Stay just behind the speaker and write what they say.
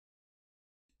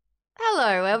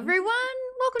Hello, everyone.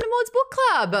 Welcome to Maude's Book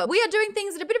Club. We are doing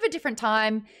things at a bit of a different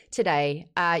time today.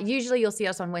 Usually you'll see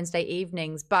us on Wednesday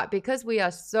evenings, but because we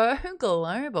are so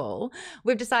global,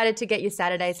 we've decided to get your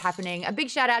Saturdays happening. A big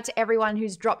shout out to everyone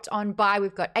who's dropped on by.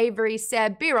 We've got Avery,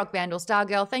 Seb, B-Rock Vandal,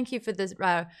 Stargirl. Thank you for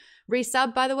the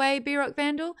resub, by the way, B-Rock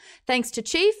Vandal. Thanks to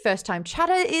Chief. First time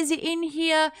chatter is in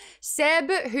here. Seb,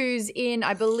 who's in,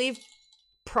 I believe,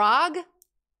 Prague.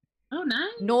 Oh,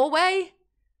 nice. Norway.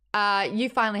 You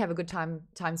finally have a good time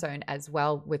zone as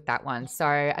well with that one.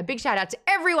 So a big shout out to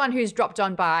everyone who's dropped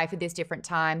on by for this different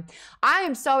time. I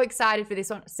am so excited for this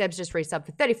one. Seb's just resubbed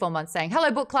for 34 months saying, hello,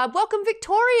 book club. Welcome,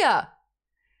 Victoria.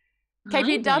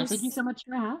 KP Dubs. Thank you so much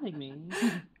for having me.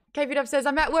 KP Dubs says,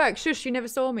 I'm at work. Shush, you never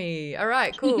saw me. All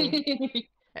right, cool.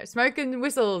 Smoke and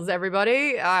whistles,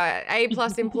 everybody. A+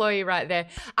 employee right there.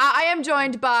 I am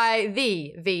joined by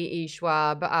the V.E.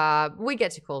 Schwab. We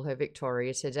get to call her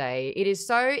Victoria today. It is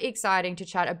so exciting to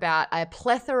chat about a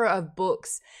plethora of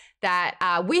books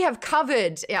that we have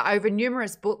covered over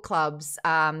numerous book clubs.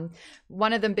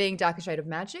 One of them being Darker Shade of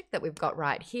Magic that we've got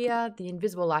right here, The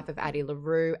Invisible Life of Addie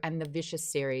LaRue, and the Vicious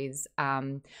series.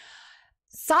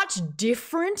 Such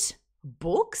different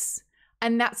books.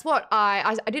 And that's what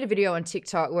I did a video on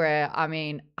TikTok where, I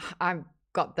mean, I've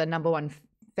got the #1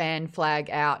 fan flag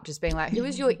out, just being like, who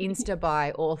is your Insta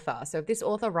buy author? So if this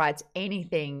author writes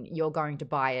anything, you're going to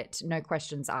buy it, no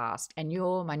questions asked. And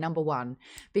you're my #1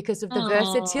 because of the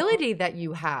versatility that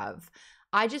you have.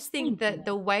 I just think that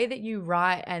the way that you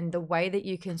write and the way that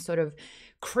you can sort of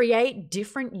create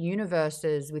different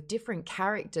universes with different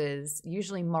characters,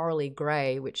 usually morally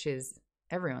gray, which is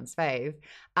everyone's fave.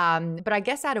 But I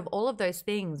guess out of all of those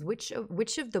things, which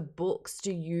of the books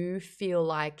do you feel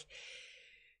like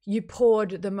you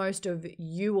poured the most of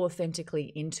you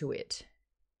authentically into it?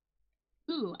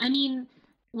 Ooh, I mean,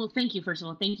 well, thank you, first of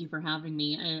all. Thank you for having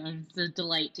me. It's a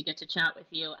delight to get to chat with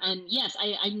you. And yes,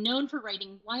 I'm known for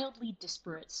writing wildly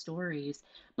disparate stories,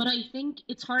 but I think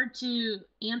it's hard to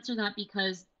answer that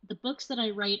because the books that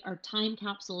I write are time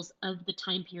capsules of the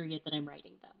time period that I'm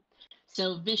writing them.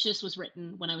 So Vicious was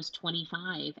written when I was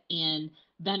 25 and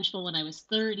Vengeful when I was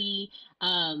 30.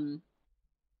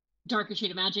 Darker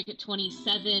Shade of Magic at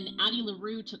 27. Addie La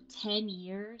Rue took 10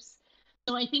 years.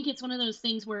 So I think it's one of those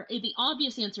things where the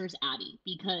obvious answer is Addie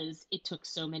because it took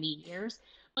so many years.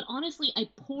 But honestly, I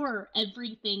pour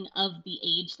everything of the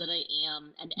age that I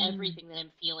am and everything that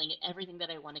I'm feeling and everything that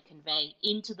I want to convey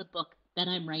into the book that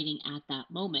I'm writing at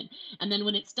that moment. And then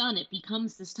when it's done, it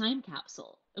becomes this time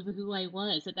capsule of who I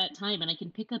was at that time. And I can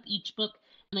pick up each book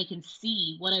and I can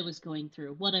see what I was going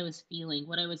through, what I was feeling,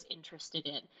 what I was interested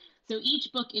in. So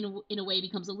each book in a way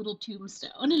becomes a little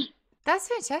tombstone. That's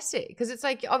fantastic because it's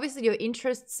like obviously your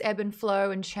interests ebb and flow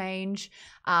and change.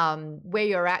 Where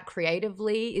you're at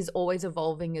creatively is always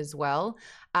evolving as well.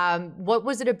 What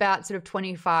was it about sort of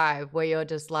 25 where you're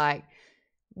just like,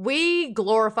 we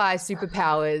glorify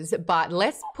superpowers, but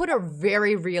let's put a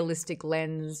very realistic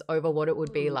lens over what it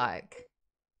would be like?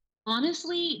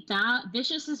 Honestly, that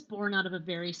Vicious is born out of a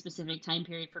very specific time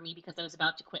period for me because I was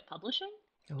about to quit publishing.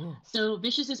 Ooh. So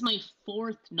Vicious is my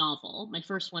 4th novel, my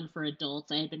first one for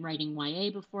adults. I had been writing YA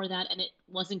before that, and it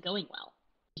wasn't going well.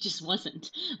 It just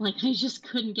wasn't. Like, I just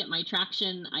couldn't get my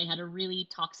traction. I had a really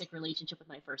toxic relationship with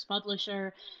my first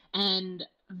publisher, and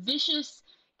Vicious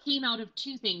came out of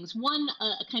 2 things. One,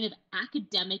 a kind of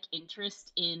academic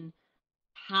interest in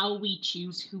how we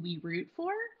choose who we root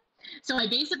for. So I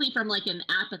basically, from like an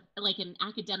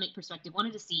academic perspective,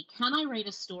 wanted to see, can I write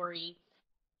a story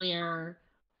where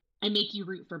I make you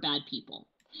root for bad people?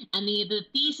 And the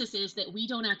thesis is that we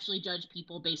don't actually judge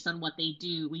people based on what they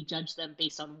do. We judge them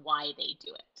based on why they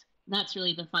do it. That's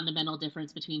really the fundamental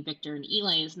difference between Victor and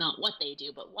Eli, is not what they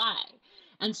do, but why.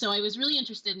 And so I was really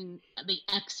interested in the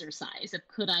exercise of,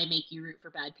 could I make you root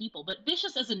for bad people? But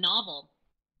Vicious as a novel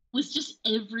was just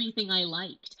everything I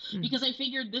liked because I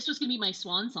figured this was going to be my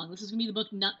swan song. This was going to be the book.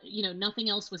 Nothing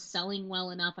else was selling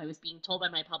well enough. I was being told by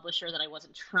my publisher that I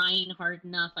wasn't trying hard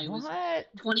enough. I was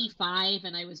 25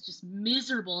 and I was just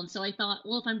miserable. And so I thought,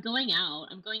 well, if I'm going out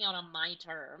on my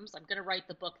terms. I'm going to write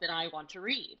the book that I want to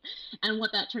read. And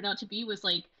what that turned out to be was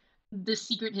like The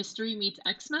Secret History meets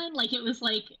X-Men. Like, it was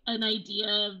like an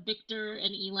idea. Victor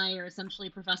and Eli are essentially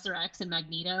Professor X and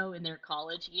Magneto in their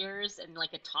college years, and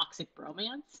like a toxic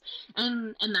bromance.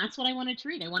 And that's what I wanted to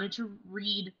read. I wanted to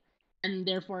read, and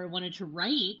therefore I wanted to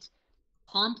write,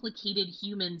 complicated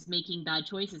humans making bad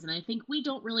choices. And I think we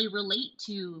don't really relate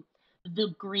to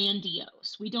the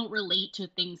grandiose. We don't relate to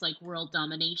things like world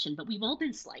domination, but we've all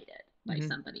been slighted by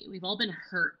somebody. We've all been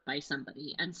hurt by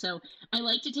somebody. And so I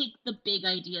like to take the big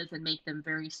ideas and make them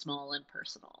very small and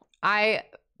personal. I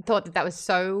thought that was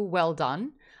so well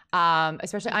done.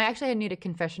 Especially, I actually need a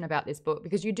confession about this book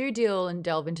because you do deal and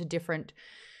delve into different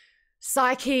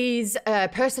psyches,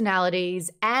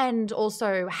 personalities, and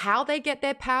also how they get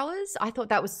their powers. I thought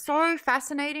that was so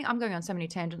fascinating. I'm going on so many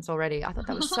tangents already. I thought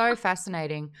that was so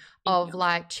fascinating of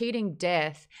like cheating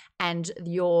death and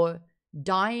your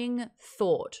dying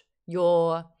thought,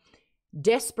 your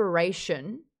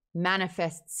desperation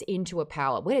manifests into a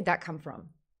power. Where did that come from?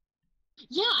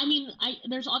 Yeah, I mean,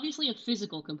 there's obviously a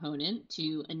physical component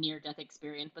to a near-death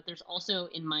experience, but there's also,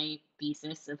 in my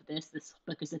thesis of this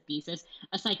book is a thesis,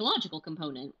 a psychological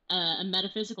component, a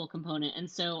metaphysical component. And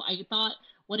so I thought,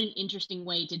 what an interesting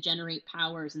way to generate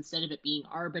powers instead of it being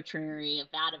arbitrary, a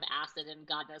vat of acid and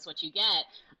God knows what you get.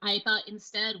 I thought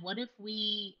instead, what if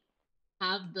we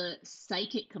have the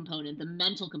psychic component, the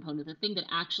mental component, the thing that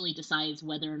actually decides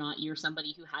whether or not you're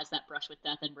somebody who has that brush with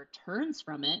death and returns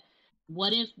from it?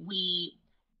 What if we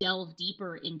delve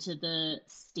deeper into the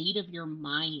state of your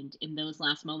mind in those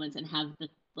last moments and have the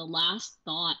last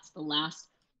thoughts, the last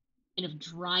kind of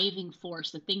driving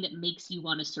force, the thing that makes you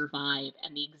want to survive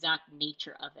and the exact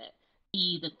nature of it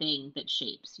be the thing that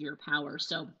shapes your power?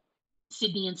 So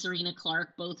Sydney and Serena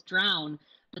Clark both drown,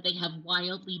 but they have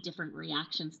wildly different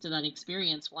reactions to that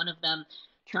experience. One of them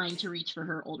trying to reach for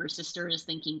her older sister is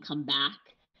thinking, come back,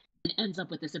 and ends up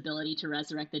with this ability to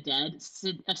resurrect the dead.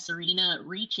 Serena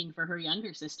reaching for her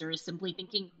younger sister is simply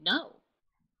thinking, no,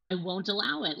 I won't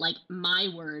allow it. Like, my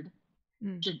word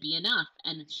should be enough.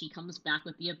 And she comes back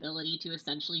with the ability to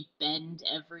essentially bend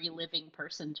every living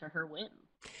person to her whim.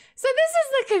 So this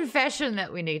is the confession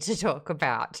that we need to talk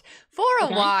about for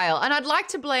a while. And I'd like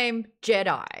to blame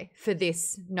Jedi for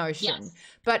this notion. Yes.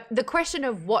 But the question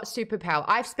of what superpower,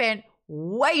 I've spent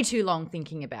way too long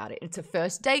thinking about it. It's a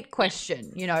first date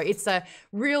question. You know, it's a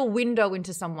real window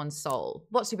into someone's soul.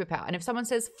 What superpower? And if someone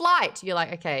says flight, you're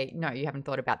like, okay, no, you haven't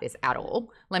thought about this at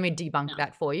all. Let me debunk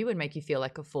that for you and make you feel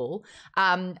like a fool.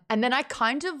 And then I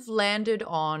kind of landed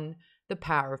on the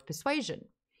power of persuasion.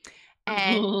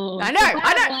 And I know.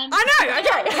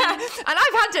 Okay. And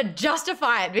I've had to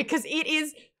justify it because it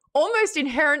is almost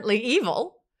inherently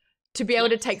evil to be able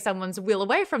to take someone's will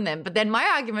away from them. But then my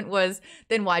argument was,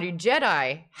 then why do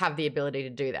Jedi have the ability to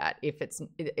do that if it's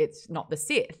not the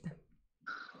Sith?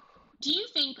 Do you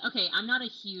think, okay, I'm not a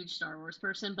huge Star Wars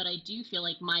person, but I do feel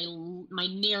like my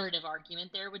narrative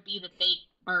argument there would be that they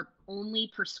are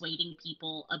only persuading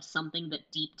people of something that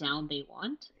deep down they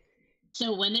want.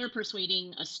 So when they're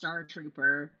persuading a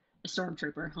stormtrooper,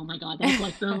 oh my God, that's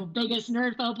like the biggest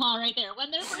nerd faux pas right there.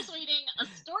 When they're persuading a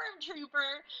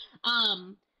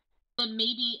stormtrooper, then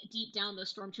maybe deep down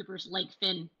those stormtroopers, like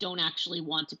Finn, don't actually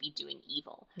want to be doing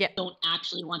evil. Yeah. Don't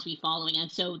actually want to be following.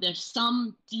 And so there's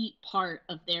some deep part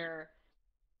of their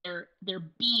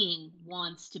being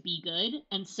wants to be good.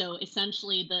 And so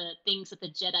essentially the things that the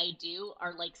Jedi do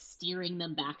are like steering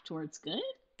them back towards good.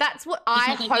 That's what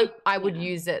I hope I would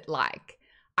use it like.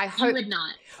 I hope you would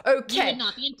not. Okay. You would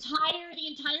not. The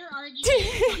entire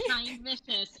argument behind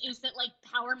Vicious is that like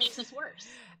power makes us worse.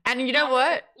 And you know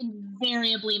what?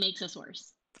 Invariably makes us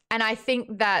worse. And I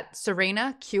think that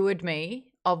Serena cured me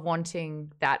of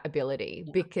wanting that ability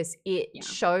because it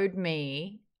showed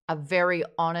me a very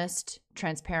honest,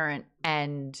 transparent,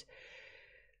 and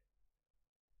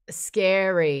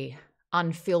scary,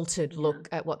 unfiltered look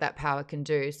at what that power can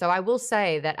do. So I will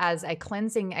say that as a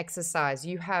cleansing exercise,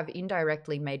 you have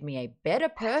indirectly made me a better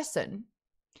person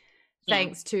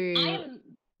thanks to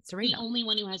Serena. The only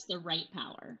one who has the right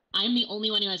power. I'm the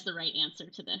only one who has the right answer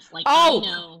to this. Like, I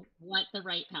know what the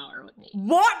right power would be.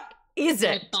 What is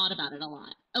it? I've thought about it a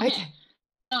lot. Okay.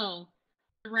 So,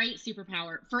 the right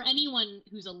superpower, for anyone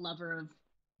who's a lover of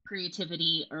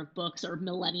creativity or books or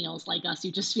millennials like us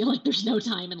who just feel like there's no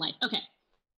time in life. Okay.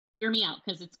 Hear me out,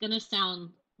 because it's going to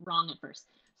sound wrong at first.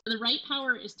 So the right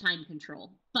power is time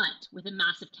control, but with a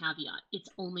massive caveat, it's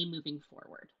only moving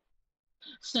forward.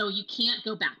 So you can't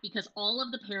go back, because all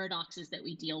of the paradoxes that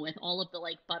we deal with, all of the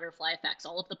like butterfly effects,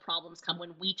 all of the problems come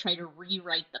when we try to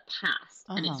rewrite the past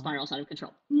and it spirals out of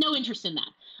control. No interest in that.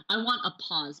 I want a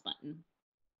pause button.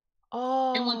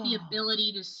 I want the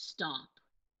ability to stop.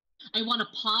 I want to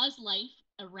pause life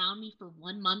around me for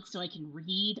 1 month so I can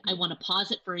read. I want to pause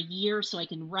it for a year so I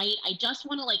can write. I just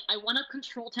want to I want to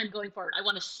control time going forward. I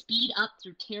want to speed up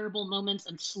through terrible moments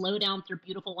and slow down through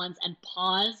beautiful ones and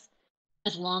pause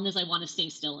as long as I want to stay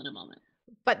still in a moment.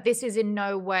 But this is in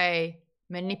no way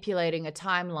manipulating a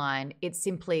timeline. It's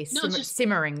simply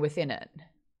simmering within it.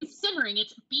 It's simmering.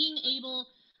 It's being able,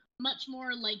 much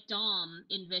more like Dom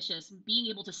in Vicious, being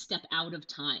able to step out of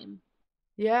time.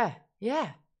 Yeah,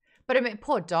 yeah. But I mean,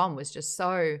 poor Dom was just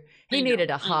he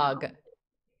needed a hug.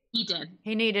 He did.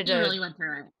 He needed He a really went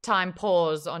through it. time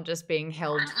pause on just being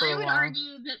held for a while. I would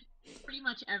argue that pretty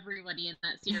much everybody in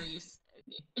that series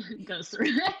goes through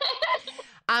it.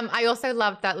 I also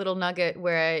loved that little nugget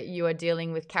where you are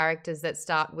dealing with characters that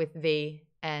start with V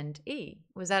and E.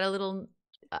 Was that a little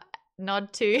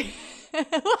nod to? Okay,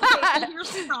 so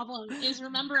here's the problem is,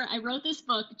 remember, I wrote this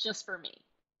book just for me.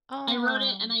 Oh. I wrote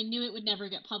it and I knew it would never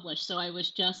get published, so I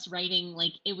was just writing,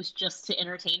 like, it was just to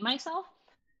entertain myself.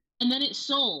 And then it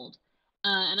sold.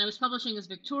 And I was publishing as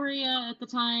Victoria at the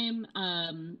time.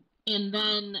 And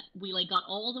then we, like, got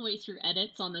all the way through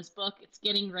edits on this book. It's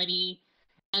getting ready.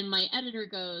 And my editor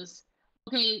goes,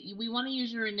 okay, we want to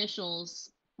use your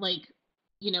initials, like,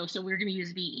 you know, so we're going to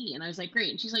use VE. And I was like, great.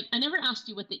 And she's like, I never asked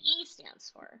you what the E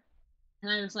stands for.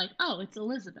 And I was like, oh, it's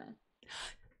Elizabeth.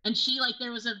 And she, like,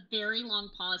 there was a very long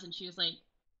pause, and she was like,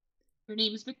 your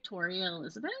name is Victoria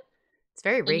Elizabeth? It's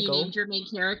very regal. And you named your main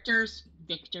characters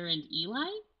Victor and Eli?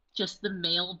 Just the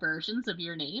male versions of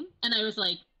your name? And I was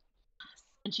like, yes.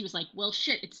 And she was like, well,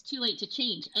 shit, it's too late to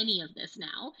change any of this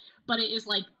now. But it is,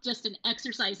 like, just an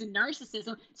exercise in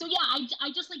narcissism. So, yeah,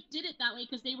 I just, like, did it that way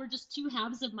because they were just two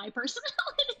halves of my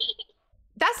personality.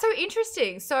 That's so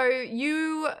interesting. So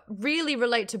you really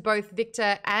relate to both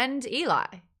Victor and Eli.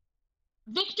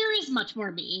 Victor is much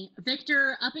more me.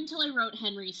 Victor, up until I wrote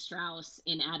Henry Strauss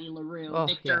in Addie LaRue,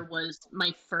 Victor was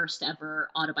my first ever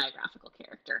autobiographical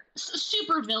character.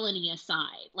 Super villainy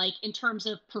aside, like, in terms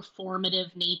of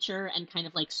performative nature and kind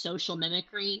of like social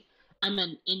mimicry, I'm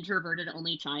an introverted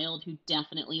only child who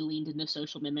definitely leaned into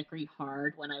social mimicry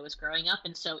hard when I was growing up.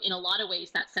 And so in a lot of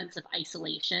ways, that sense of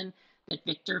isolation that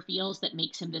Victor feels that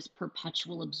makes him this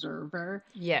perpetual observer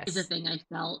is a thing I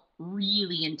felt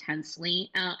really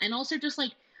intensely. And also just,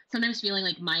 like, sometimes feeling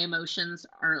like my emotions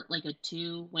are like a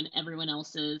 2 when everyone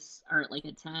else's are like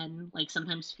a 10. Like,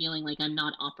 sometimes feeling like I'm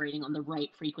not operating on the right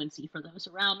frequency for those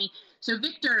around me. So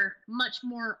Victor, much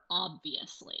more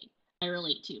obviously, I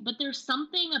relate to. But there's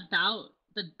something about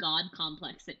the God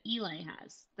complex that Eli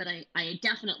has that I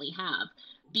definitely have.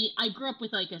 I grew up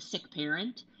with, like, a sick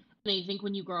parent. And I think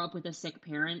when you grow up with a sick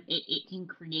parent, it can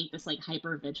create this, like,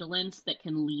 hypervigilance that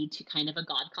can lead to kind of a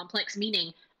God complex,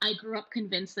 meaning I grew up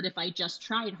convinced that if I just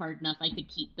tried hard enough, I could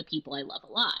keep the people I love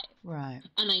alive. Right.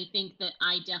 And I think that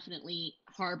I definitely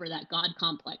harbor that God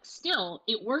complex still.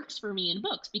 It works for me in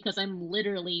books because I'm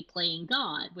literally playing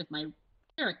God with my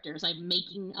characters. I'm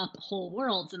making up whole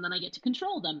worlds and then I get to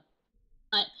control them.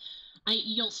 But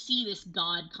you'll see this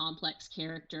God complex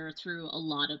character through a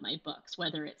lot of my books,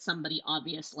 whether it's somebody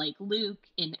obvious like Luke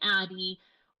in Addie,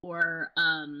 or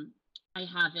I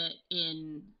have it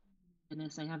in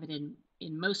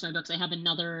most of my books. I have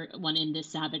another one in this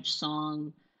Savage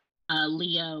Song,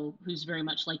 Leo, who's very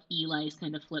much like Eli's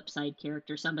kind of flip side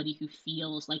character, somebody who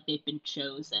feels like they've been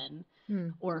chosen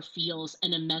or feels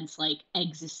an immense, like,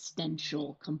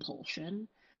 existential compulsion.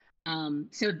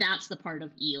 So that's the part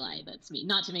of Eli that's me.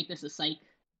 Not to make this a psych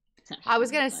session. I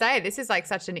was going to say, this is, like,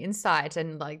 such an insight,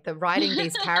 and, like, the writing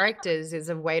these characters is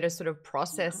a way to sort of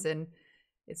process, and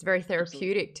it's very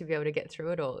therapeutic to be able to get through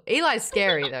it all. Eli's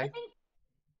scary, though.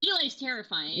 Eli's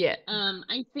terrifying. Yeah.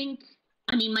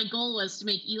 I mean, my goal was to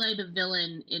make Eli the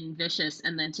villain in Vicious,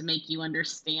 and then to make you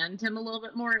understand him a little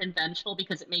bit more in Vengeful,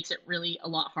 because it makes it really a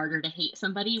lot harder to hate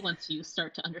somebody once you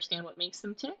start to understand what makes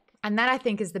them tick. And that, I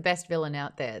think, is the best villain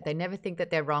out there. They never think that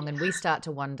they're wrong, and we start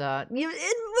to wonder, it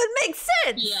would make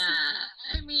sense. Yeah.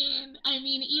 I mean,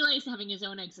 Eli's having his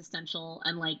own existential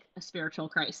and, like, a spiritual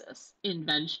crisis in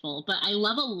Vengeful, but I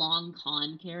love a long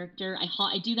con character.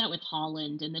 I do that with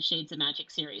Holland in the Shades of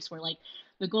Magic series, where, like,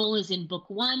 the goal is in book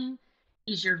 1,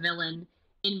 he's your villain.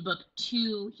 In book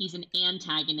 2, he's an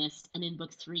antagonist. And in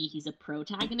book 3, he's a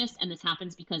protagonist. And this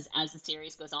happens because as the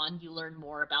series goes on, you learn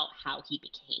more about how he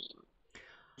became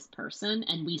this person.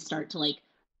 And we start to, like,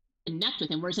 connect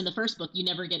with him. Whereas in the first book, you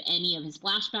never get any of his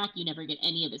flashback. You never get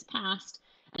any of his past.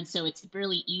 And so it's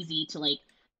really easy to, like,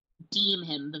 deem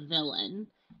him the villain.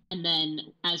 And then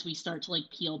as we start to, like,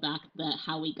 peel back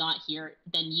how we got here,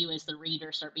 then you as the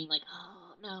reader start being like, oh,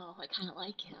 no, I kind of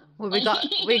like him. Well,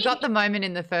 we got the moment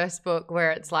in the first book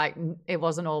where it's like it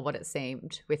wasn't all what it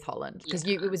seemed with Holland, because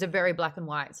it was a very black and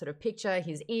white sort of picture.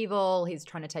 He's evil. He's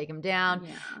trying to take him down.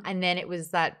 Yeah. And then it was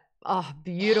that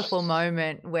beautiful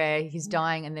moment where he's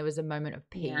dying, and there was a moment of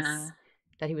peace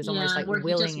that he was almost like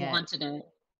willing he just wanted it.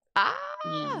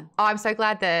 Oh, I'm so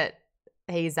glad that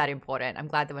he's that important. I'm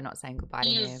glad that we're not saying goodbye to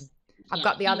him. I've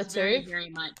got the other two. Very, very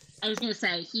much. I was going to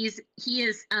say he is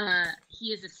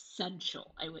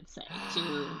essential, I would say,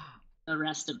 to the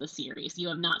rest of the series. You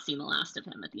have not seen the last of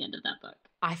him at the end of that book.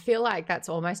 I feel like that's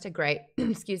almost a great,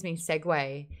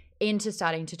 segue into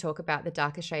starting to talk about the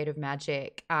darker shade of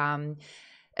magic.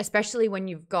 especially when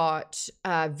you've got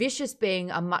Vicious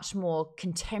being a much more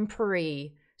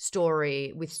contemporary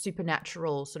story with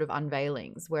supernatural sort of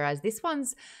unveilings, whereas this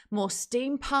one's more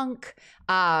steampunk,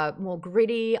 more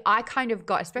gritty. I kind of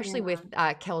got, especially with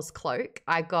Kel's Cloak,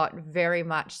 I got very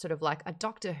much sort of like a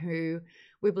Doctor Who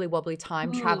wibbly wobbly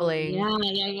time traveling.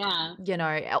 Yeah. You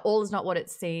know, all is not what it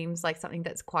seems, like something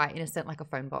that's quite innocent, like a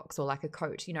phone box or like a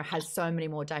coat, you know, has so many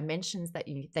more dimensions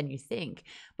than you think.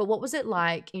 But what was it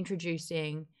like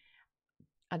introducing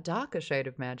a darker shade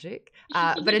of magic,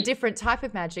 but a different type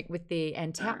of magic with the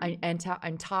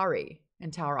Antari?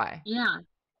 Yeah.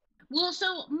 Well,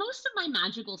 so most of my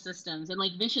magical systems, and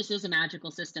like Vicious is a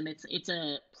magical system, it's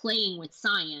a playing with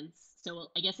science. So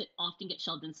I guess it often gets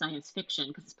shelved in science fiction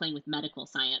because it's playing with medical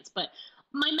science. But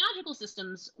my magical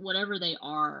systems, whatever they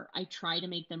are, I try to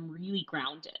make them really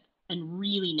grounded and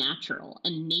really natural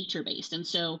and nature based. And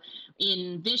so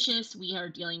in Vicious, we are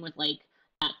dealing with like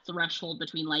that threshold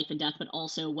between life and death, but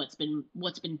also what's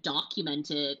been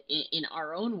documented in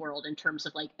our own world in terms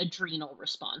of like adrenal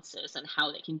responses and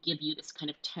how they can give you this kind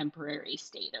of temporary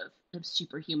state of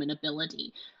superhuman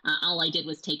ability. All I did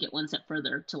was take it one step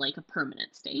further to like a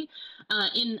permanent state.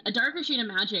 In A Darker Shade of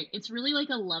Magic, it's really like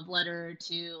a love letter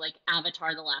to like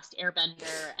Avatar: The Last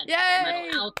Airbender and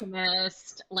Metal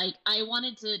Alchemist. Like I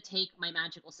wanted to take my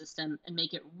magical system and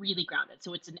make it really grounded.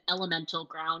 So it's an elemental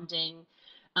grounding.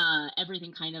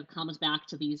 Everything kind of comes back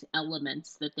to these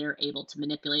elements that they're able to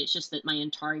manipulate. It's just that my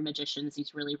Antari magicians,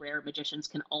 these really rare magicians,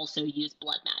 can also use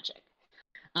blood magic,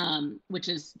 which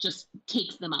is just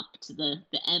takes them up to the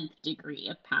nth degree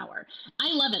of power.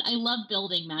 I love it. I love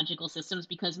building magical systems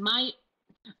because I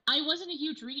wasn't a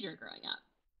huge reader growing up.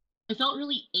 I felt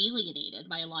really alienated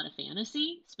by a lot of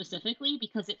fantasy, specifically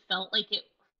because it felt like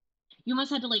you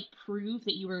almost had to like prove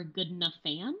that you were a good enough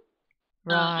fan.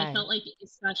 Right. I felt like,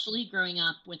 especially growing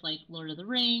up with like Lord of the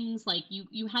Rings, like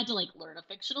you had to like learn a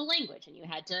fictional language and you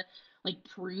had to like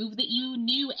prove that you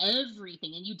knew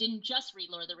everything, and you didn't just read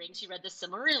Lord of the Rings, you read the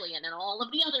Silmarillion and all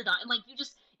of the other and like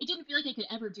it didn't feel like I could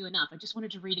ever do enough. I just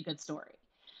wanted to read a good story.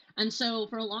 And so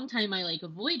for a long time I like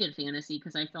avoided fantasy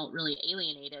because I felt really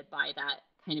alienated by that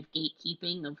kind of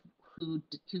gatekeeping of who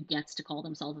gets to call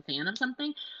themselves a fan of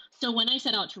something. So when I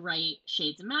set out to write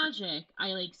Shades of Magic,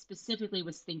 I like specifically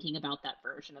was thinking about that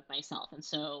version of myself. And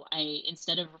so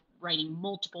instead of writing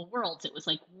multiple worlds, it was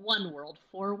like one world,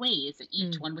 4 ways,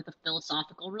 each one with a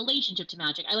philosophical relationship to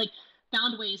magic. I like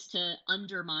found ways to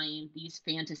undermine these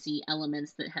fantasy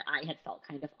elements that I had felt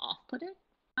kind of off-putting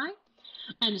by.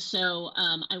 And so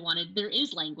there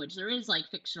is language, there is like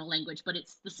fictional language, but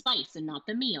it's the spice and not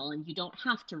the meal. And you don't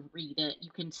have to read it.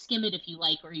 You can skim it if you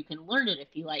like, or you can learn it if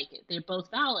you like it. They're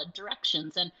both valid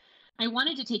directions. And I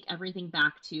wanted to take everything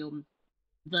back to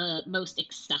the most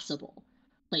accessible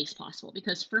place possible.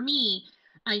 Because for me,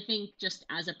 I think just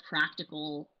as a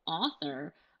practical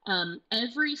author,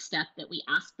 every step that we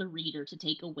ask the reader to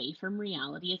take away from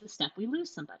reality is a step we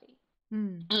lose somebody.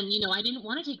 And, I didn't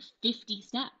want to take 50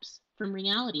 steps from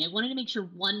reality. I wanted to make sure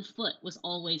 1 foot was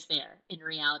always there in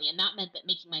reality. And that meant that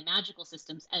making my magical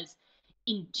systems as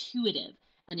intuitive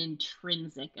and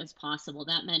intrinsic as possible.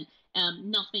 That meant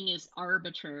nothing is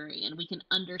arbitrary, and we can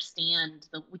understand,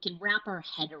 we can wrap our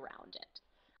head around it.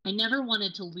 I never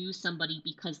wanted to lose somebody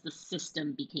because the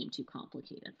system became too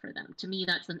complicated for them. To me,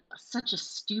 that's such a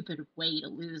stupid way to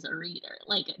lose a reader.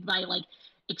 Like by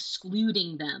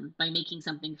excluding them by making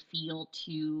something feel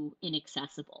too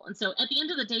inaccessible. And so at the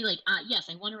end of the day, yes,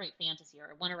 I want to write fantasy, or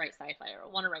I want to write sci-fi, or I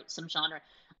want to write some genre.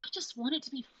 I just want it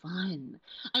to be fun.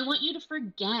 I want you to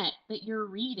forget that you're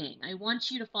reading. I want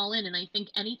you to fall in. And I think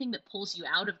anything that pulls you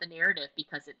out of the narrative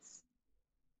because it's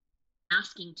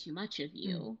asking too much of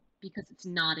you, because it's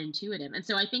not intuitive. And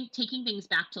so I think taking things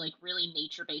back to like really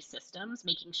nature-based systems,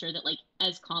 making sure that like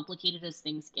as complicated as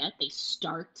things get, they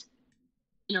start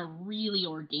in a really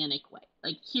organic way.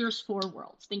 Like, here's 4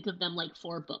 worlds. Think of them like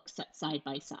 4 books set side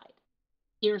by side.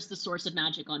 Here's the source of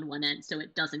magic on one end, so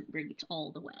it doesn't reach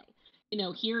all the way.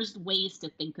 Here's ways to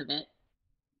think of it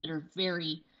that are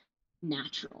very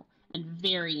natural and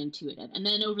very intuitive. And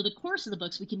then over the course of the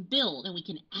books, we can build and we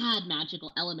can add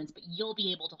magical elements, but you'll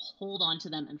be able to hold on to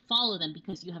them and follow them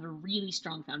because you have a really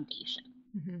strong foundation.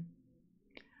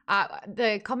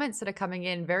 The comments that are coming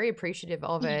in, very appreciative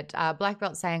of it. Black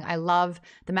Belt saying, I love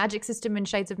the magic system in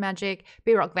Shades of Magic.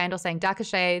 B-Rock Vandal saying, Darker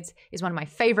Shades is one of my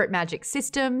favorite magic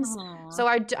systems. Aww. So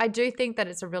I do think that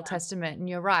it's a real testament. And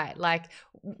you're right. Like,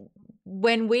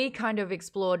 when we kind of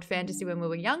explored fantasy when we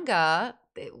were younger,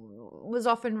 it was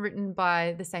often written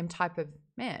by the same type of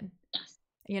man. Yes.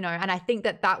 And I think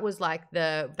that was like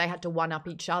they had to one up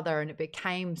each other, and it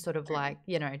became sort of like,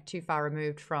 too far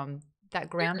removed from that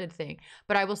grounded thing.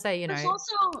 But I will say, you There's know,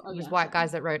 also, oh it was yeah, white sorry.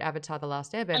 guys that wrote Avatar: The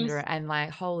Last I was, Airbender, and like,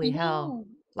 I holy hell, know,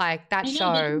 like that I know, they can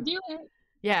show. do it.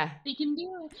 Yeah. They can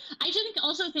do it. I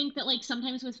also think that like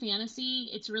sometimes with fantasy,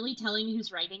 it's really telling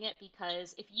who's writing it,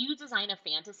 because if you design a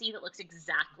fantasy that looks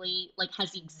exactly like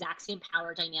has the exact same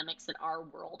power dynamics that our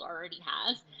world already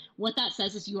has, what that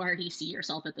says is you already see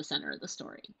yourself at the center of the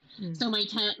story. So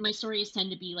my stories tend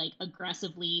to be like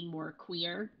aggressively more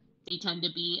queer. They tend to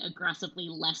be aggressively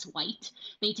less white.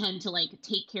 They tend to like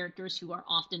take characters who are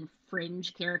often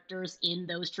fringe characters in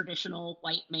those traditional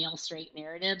white male straight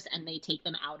narratives, and they take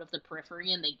them out of the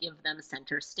periphery and they give them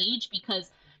center stage, because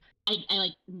I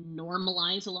like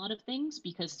normalize a lot of things,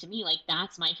 because to me, like,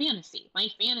 that's my fantasy. My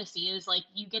fantasy is like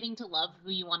you getting to love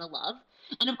who you want to love.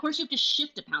 And of course you have to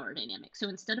shift a power dynamic. So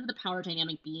instead of the power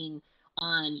dynamic being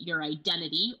on your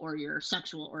identity or your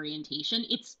sexual orientation,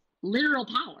 it's literal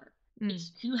power.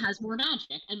 It's who has more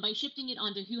magic. And by shifting it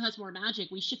onto who has more magic,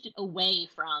 we shift it away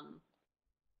from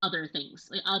other things,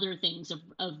 like other things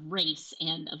of race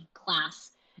and of class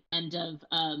and of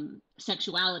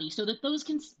sexuality, so that those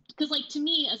can, because like to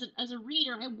me as a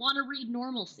reader, I want to read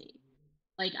normalcy.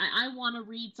 Like I want to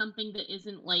read something that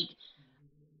isn't like,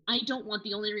 I don't want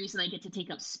the only reason I get to take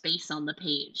up space on the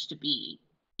page to be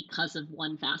because of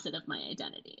one facet of my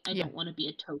identity. I don't want to be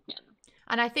a token.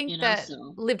 And I think that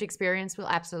lived experience will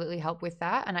absolutely help with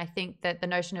that. And I think that the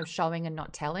notion of showing and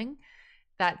not telling,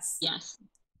 that's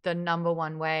the number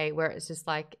one way, where it's just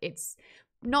like, it's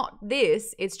not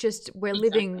this, it's just we're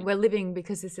living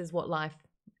because this is what life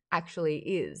actually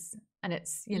is. And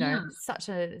it's, you know,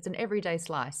 it's an everyday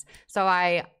slice. So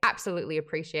I absolutely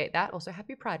appreciate that. Also,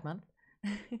 happy Pride Month.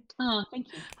 Oh, thank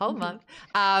you. Whole month.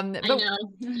 I know.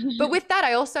 But with that,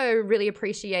 I also really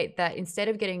appreciate that instead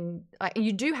of getting,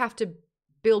 you do have to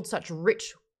build such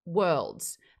rich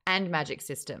worlds and magic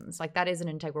systems. Like that is an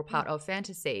integral part of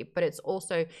fantasy, but it's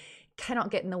also cannot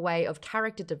get in the way of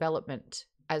character development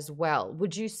as well.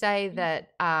 Would you say that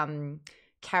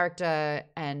character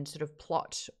and sort of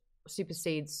plot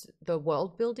supersedes the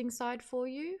world building side for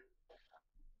you?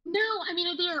 No, I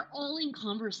mean, they are all in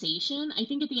conversation. I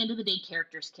think at the end of the day,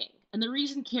 character's king. And the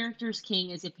reason character's king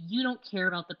is if you don't care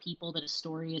about the people that a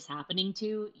story is happening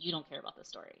to, you don't care about the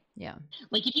story. Yeah.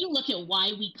 Like if you look at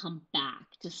why we come back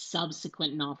to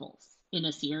subsequent novels in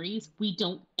a series, we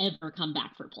don't ever come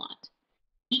back for plot.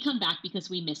 We come back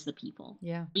because we miss the people.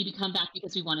 Yeah. We come back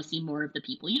because we want to see more of the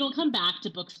people. You don't come back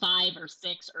to books 5 or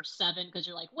 6 or 7 because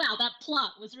you're like, wow, that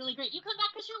plot was really great. You come back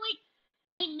because you're like,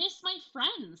 I miss my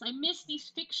friends. I miss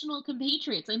these fictional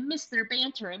compatriots. I miss their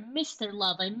banter. I miss their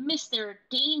love. I miss their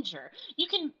danger.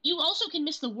 You also can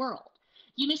miss the world.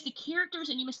 You miss the characters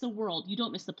and you miss the world. You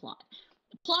don't miss the plot.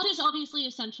 The plot is obviously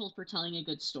essential for telling a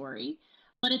good story.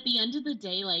 But at the end of the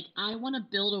day, like, I want to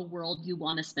build a world you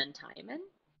want to spend time in.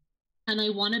 And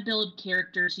I want to build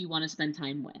characters you want to spend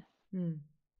time with.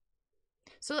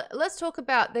 So let's talk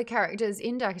about the characters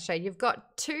in Darker Shade. You've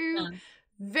got two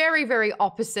very, very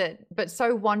opposite, but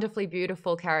so wonderfully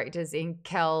beautiful characters in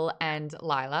Kel and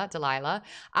Delilah.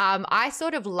 I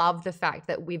sort of love the fact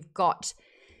that we've got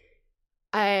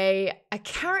a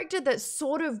character that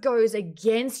sort of goes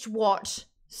against what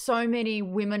so many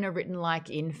women are written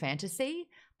like in fantasy.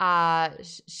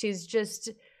 She's just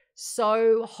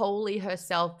so wholly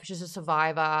herself. She's a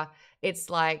survivor. It's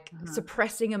like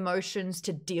suppressing emotions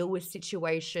to deal with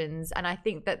situations. And I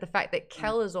think that the fact that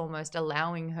Kel is almost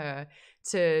allowing her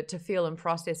to feel and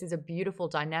process is a beautiful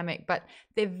dynamic, but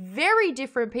they're very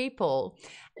different people.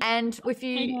 And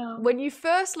when you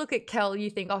first look at Kel, you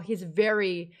think, oh, he's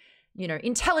very, you know,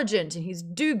 intelligent and he's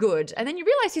do good. And then you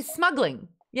realize he's smuggling,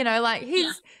 you know, like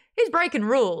he's breaking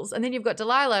rules. And then you've got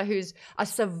Delilah, who's a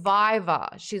survivor.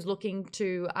 She's looking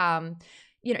to,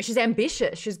 you know, she's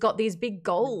ambitious. She's got these big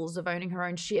goals of owning her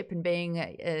own ship and being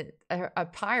a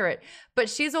pirate. But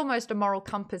she's almost a moral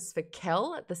compass for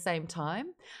Kel at the same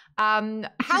time. How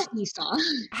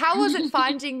was it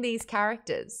finding these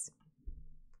characters?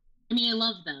 I mean, I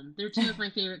love them. They're two of my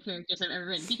favorite characters I've ever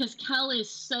written, because Kel is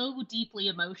so deeply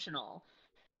emotional.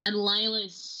 And Lila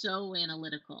is so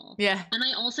analytical. Yeah. And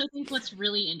I also think what's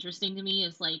really interesting to me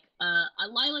is like,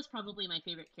 Lila's probably my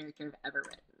favorite character I've ever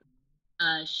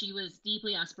written. She was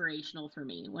deeply aspirational for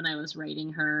me when I was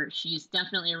writing her. She's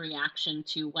definitely a reaction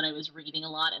to what I was reading a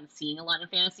lot and seeing a lot in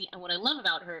fantasy. And what I love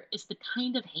about her is the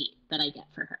kind of hate that I get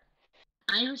for her.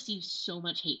 I receive so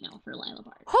much hate mail for Lila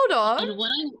Bard. Hold on.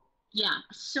 And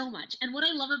so much. And what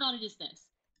I love about it is this.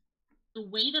 The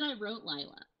way that I wrote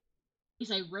Lila is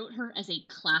I wrote her as a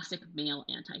classic male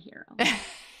anti-hero.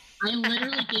 I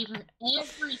literally gave her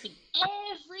everything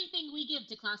we give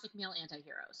to classic male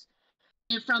anti-heroes.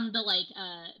 from the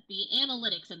the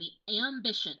analytics and the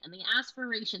ambition and the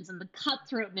aspirations and the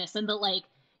cutthroatness and the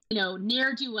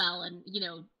ne'er-do-well and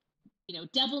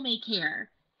devil may care.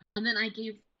 And then I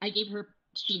gave her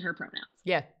her pronouns.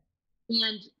 Yeah.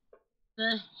 And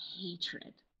the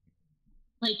hatred,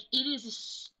 it is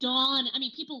astonishing. I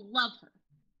mean, people love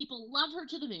her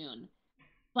to the moon,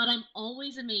 but I'm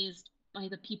always amazed by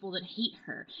the people that hate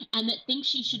her and that think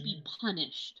she should be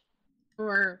punished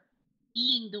for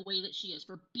being the way that she is,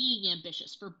 for being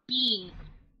ambitious, for being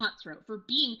cutthroat, for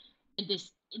being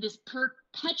this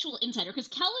perpetual insider. Because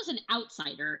Kel is an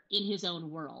outsider in his own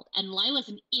world, and Lila's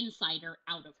an insider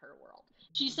out of her world.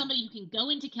 She's somebody who can go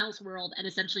into Kel's world and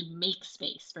essentially make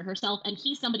space for herself, and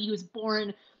he's somebody who was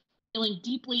born feeling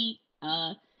deeply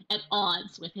at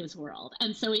odds with his world.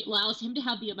 And so it allows him to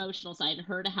have the emotional side and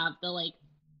her to have the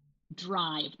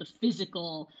drive, the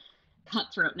physical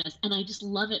cutthroatness. And I just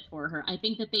love it for her. I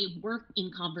think that they work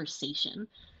in conversation.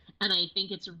 And I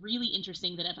think it's really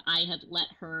interesting that if I had let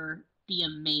her be a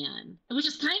man, which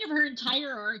is kind of her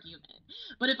entire argument,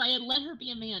 but if I had let her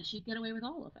be a man, she'd get away with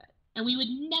all of it. And we would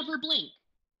never blink.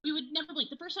 We would never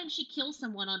blink. The first time she kills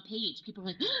someone on page, people are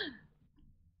like,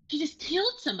 she just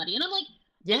killed somebody. And I'm like,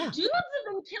 yeah, dudes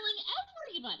have been killing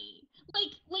everybody.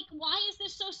 Like, why is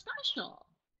this so special?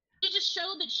 It just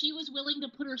showed that she was willing to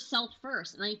put herself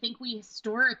first. And I think we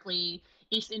historically,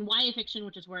 in YA fiction,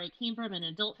 which is where I came from, and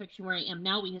adult fiction where I am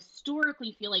now, we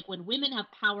historically feel like when women have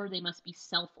power, they must be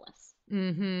selfless.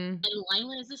 Mm-hmm. And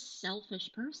Lila is a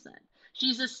selfish person.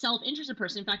 She's a self-interested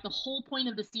person. In fact, the whole point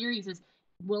of the series is,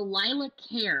 will Lila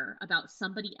care about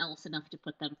somebody else enough to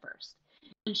put them first?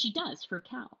 And she does for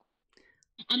Cal.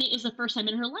 And it is the first time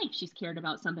in her life she's cared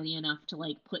about somebody enough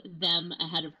to put them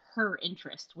ahead of her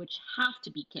interests, which have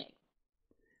to be king.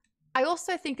 I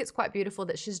also think it's quite beautiful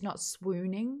that she's not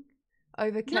swooning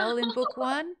over Kel in book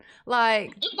one.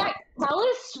 In fact, Kel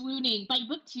is swooning. By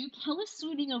book two, Kel is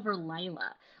swooning over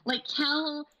Lila.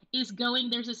 Kel is going,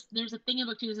 there's a thing in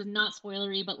book two, this is not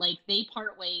spoilery, but they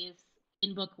part ways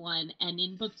in book one, and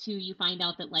in book two you find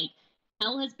out that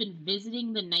Kel has been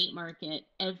visiting the night market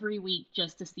every week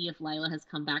just to see if Lila has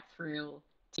come back through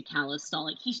to Cala's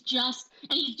stall. He's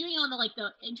doing it on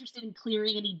the interested in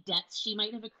clearing any debts she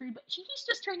might have accrued, but he's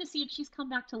just trying to see if she's come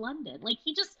back to London.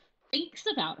 He just thinks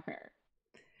about her.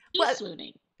 He's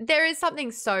swooning. There is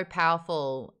something so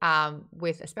powerful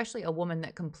with especially a woman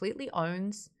that completely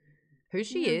owns who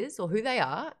she is or who they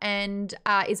are and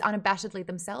is unabashedly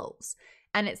themselves.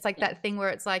 And it's that thing where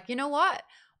it's you know what?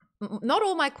 Not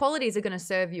all my qualities are going to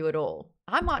serve you at all.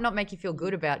 I might not make you feel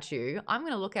good about you. I'm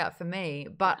going to look out for me,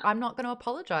 but I'm not going to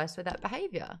apologize for that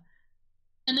behavior.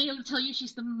 And I will tell you,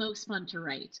 she's the most fun to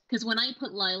write. Because when I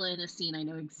put Lila in a scene, I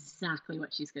know exactly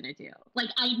what she's going to do.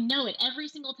 I know it every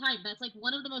single time. That's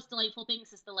one of the most delightful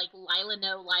things is the Lila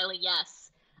no, Lila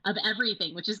yes of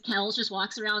everything, which is Kel just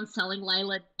walks around telling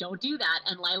Lila, don't do that.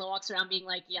 And Lila walks around being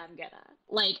yeah, I'm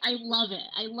gonna. I love it.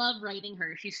 I love writing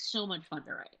her. She's so much fun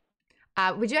to write.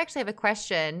 We do actually have a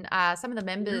question. Some of the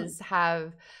members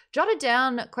have jotted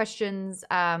down questions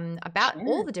about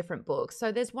all the different books.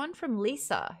 So there's one from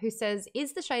Lisa who says,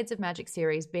 is the Shades of Magic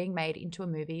series being made into a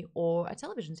movie or a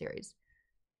television series?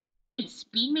 It's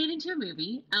being made into a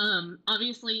movie.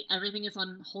 Obviously, everything is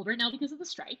on hold right now because of the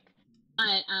strike.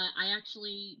 But I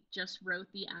actually just wrote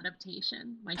the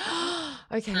adaptation myself.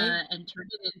 Okay. And turned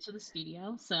it into the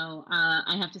studio. So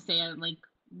I have to say I'm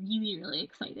really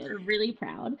excited. I'm really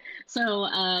proud. So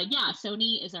yeah,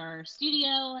 Sony is our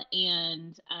studio,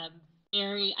 and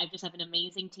I just have an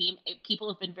amazing team. People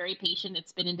have been very patient.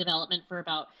 It's been in development for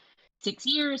about 6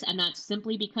 years, and that's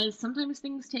simply because sometimes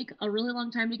things take a really long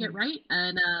time to get right.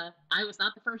 And I was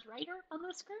not the first writer on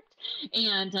the script,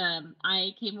 and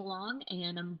I came along,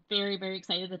 and I'm very, very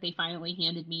excited that they finally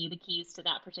handed me the keys to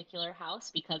that particular house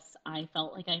because I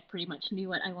felt like I pretty much knew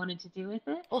what I wanted to do with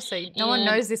it. Also, no one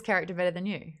knows this character better than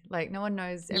you. No one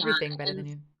knows everything better than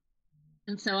you.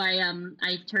 And so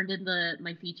I turned in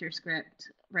my feature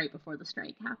script right before the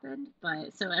strike happened.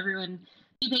 But so everyone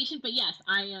be patient. But yes,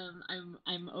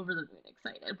 I'm over the moon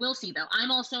excited. We'll see though. I'm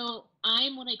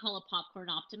what I call a popcorn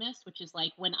optimist, which is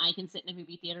when I can sit in a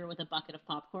movie theater with a bucket of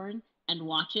popcorn and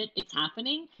watch it, it's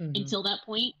happening. Until that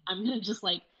point, I'm gonna just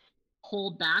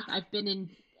hold back. I've been in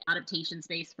adaptation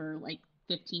space for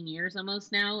 15 years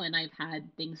almost now, and I've had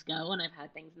things go and I've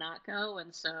had things not go,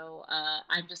 and so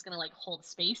I'm just gonna hold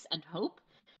space and hope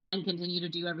and continue to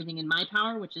do everything in my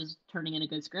power, which is turning in a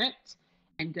good script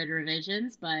and good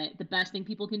revisions. But the best thing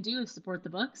people can do is support the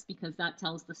books, because that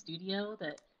tells the studio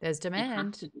that there's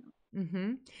demand.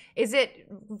 Is it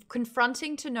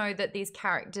confronting to know that these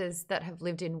characters that have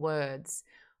lived in words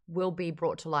will be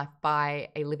brought to life by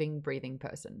a living, breathing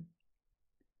person?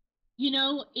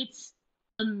 It's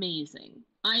amazing.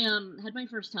 I had my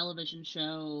first television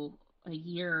show a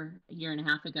year and a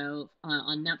half ago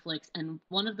on Netflix, and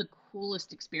one of the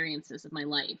coolest experiences of my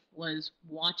life was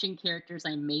watching characters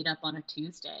I made up on a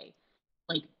Tuesday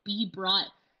like be brought,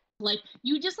 like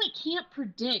you just like can't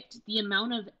predict the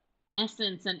amount of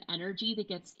essence and energy that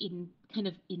gets in kind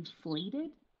of inflated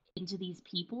into these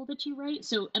people that you write.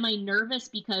 So am I nervous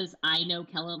because I know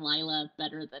Kel and Lila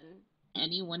better than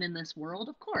anyone in this world?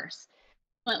 Of course.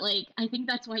 But like I think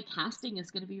that's why casting is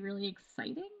going to be really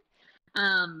exciting.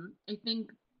 I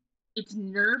think it's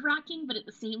nerve-wracking, but at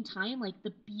the same time, like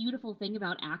the beautiful thing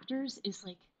about actors is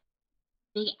like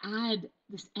they add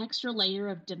this extra layer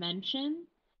of dimension.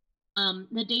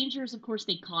 The danger is, of course,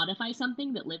 they codify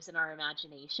something that lives in our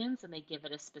imaginations and they give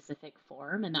it a specific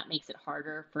form, and that makes it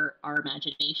harder for our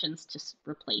imaginations to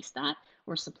replace that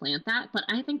or supplant that. But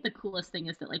I think the coolest thing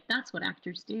is that, like, that's what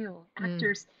actors do.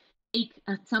 Actors take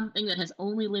something that has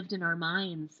only lived in our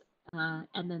minds,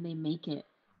 and then they make it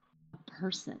a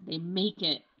person. They make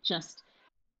it just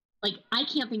like I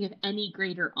can't think of any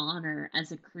greater honor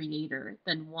as a creator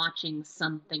than watching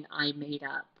something I made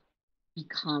up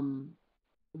become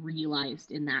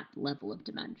realized in that level of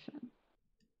dimension.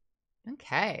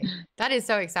 Okay. That is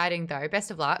so exciting though.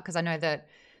 Best of luck, because I know that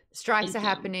strikes are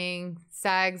happening,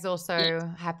 SAG's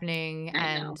also happening,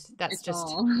 and that's it's just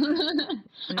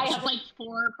I have like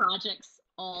 4 projects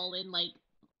all in like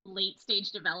late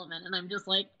stage development, and I'm just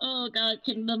like, oh god,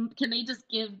 can they just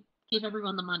give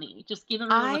everyone the money? Just give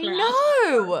everyone what they're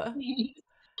asking for, please.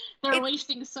 They're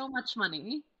wasting so much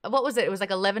money. What was it? It was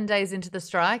like 11 days into the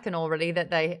strike, and already that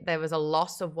there was a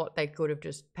loss of what they could have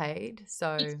just paid.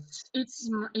 So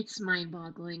it's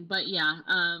mind-boggling, but yeah,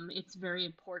 it's very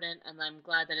important, and I'm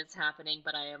glad that it's happening.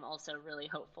 But I am also really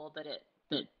hopeful that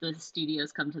the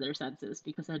studios come to their senses,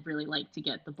 because I'd really like to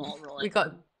get the ball rolling.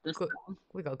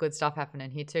 We got good stuff happening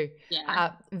here too.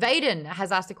 Yeah. Vaden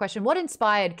has asked a question: what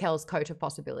inspired Kel's coat of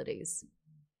possibilities?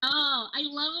 Oh, I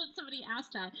love that somebody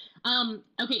asked that.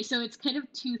 Okay, so it's kind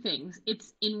of 2 things.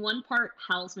 It's in one part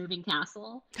Howl's Moving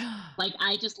Castle. Like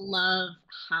I just love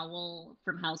Howl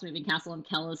from Howl's Moving Castle, and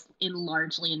Kel is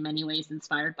largely in many ways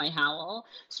inspired by Howl.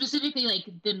 Specifically like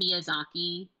the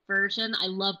Miyazaki version. I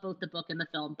love both the book and the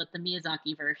film, but the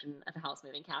Miyazaki version of Howl's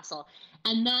Moving Castle.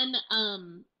 And then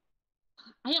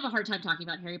I have a hard time talking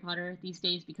about Harry Potter these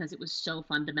days because it was so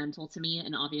fundamental to me,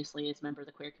 and obviously as a member of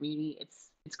the queer community,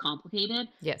 it's complicated.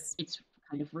 Yes. It's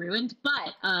kind of ruined,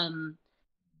 but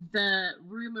the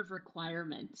room of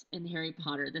requirement in Harry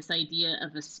Potter, this idea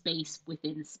of a space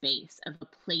within space, of a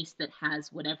place that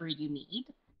has whatever you need,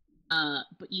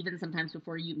 but even sometimes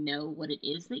before you know what it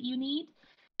is that you need.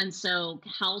 And so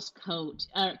Kel's coat,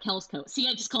 see,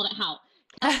 I just called it Howl.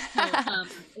 Kel's coat,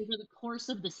 over the course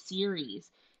of the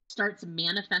series, starts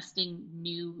manifesting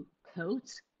new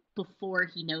coats before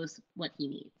he knows what he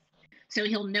needs. So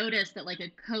he'll notice that like a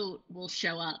coat will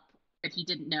show up that he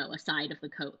didn't know, a side of the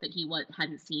coat that he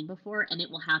hadn't seen before, and it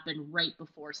will happen right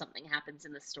before something happens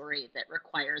in the story that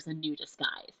requires a new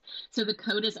disguise. So the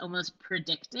coat is almost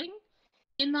predicting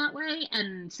in that way,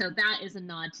 and so that is a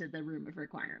nod to the room of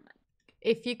requirement.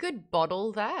 If you could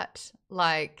bottle that,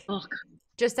 like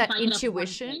just that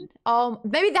intuition.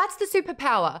 Maybe that's the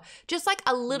superpower. Just like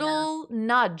a little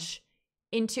nudge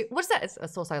into what's that?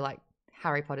 It's also like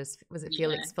Harry Potter's, was it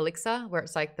Felix Felixa, where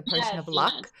it's like the potion of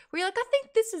luck, where you're like, I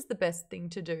think this is the best thing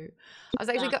to do. I was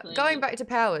actually going back to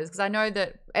powers, because I know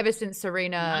that ever since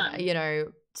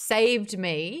Serena, saved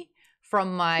me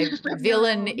from my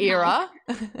villain era,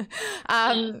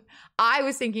 I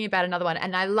was thinking about another one,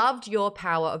 and I loved your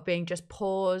power of being just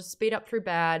pause, speed up through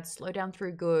bad, slow down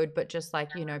through good, but just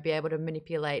like, be able to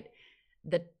manipulate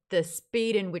the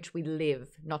speed in which we live,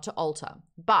 not to alter.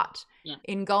 But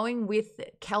in going with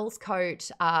Kel's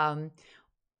coat,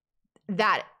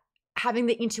 that having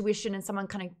the intuition and someone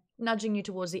kind of nudging you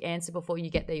towards the answer before you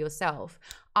get there yourself,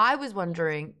 I was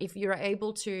wondering if you're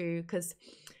able to, because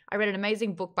I read an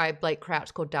amazing book by Blake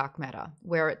Crouch called Dark Matter,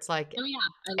 where it's like, oh yeah,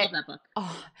 I love that book.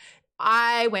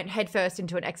 I went headfirst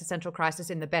into an existential crisis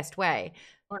in the best way.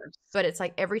 But it's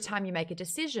like every time you make a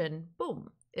decision,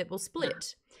 boom, it will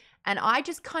split. And I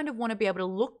just kind of want to be able to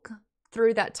look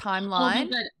through that timeline. Oh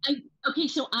my God. Okay,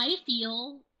 so I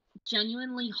feel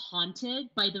genuinely haunted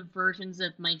by the versions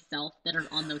of myself that are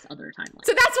on those other timelines.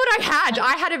 So that's what I had.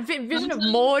 I had a vision of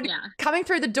Maude coming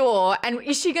through the door, and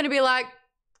is she going to be like,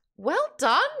 well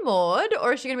done, Maude?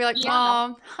 Or is she going to be like,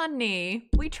 oh, honey,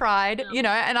 we tried, and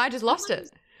I just lost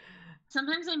it.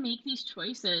 Sometimes I make these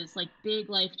choices, like big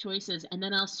life choices, and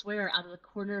then I'll swear out of the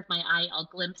corner of my eye, I'll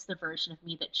glimpse the version of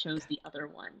me that chose the other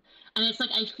one. And it's like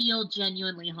I feel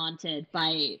genuinely haunted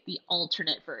by the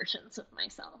alternate versions of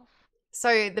myself. So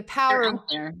the They're power of out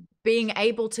there. being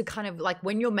able to kind of like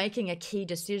when you're making a key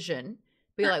decision,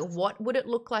 be like, Yes. what would it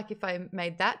look like if I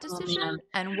made that Oh, decision? man.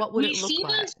 And what would We it look see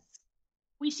like? this.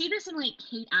 We see this in like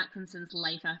Kate Atkinson's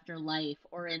Life After Life,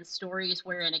 or in stories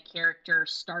wherein a character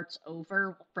starts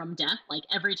over from death. Like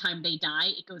every time they die,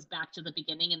 it goes back to the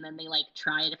beginning, and then they like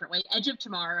try a different way. Edge of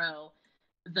Tomorrow,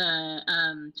 the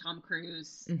Tom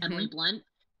Cruise, Emily Blunt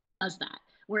does that.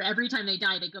 Where every time they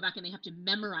die, they go back and they have to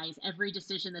memorize every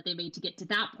decision that they made to get to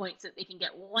that point, so that they can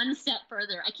get one step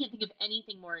further. I can't think of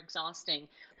anything more exhausting.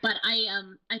 But I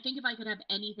think if I could have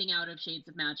anything out of Shades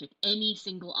of Magic, any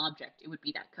single object, it would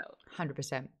be that coat.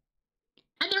 100%. And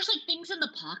there's like things in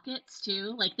the pockets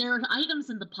too. Like there are items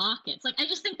in the pockets. Like I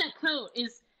just think that coat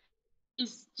is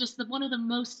just one of the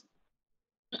most.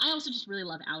 I also just really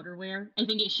love outerwear. I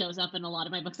think it shows up in a lot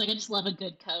of my books. Like I just love a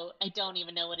good coat. I don't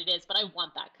even know what it is, but I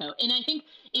want that coat. And I think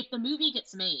if the movie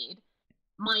gets made,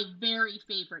 my very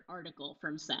favorite article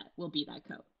from set will be that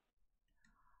coat.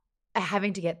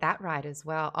 Having to get that right as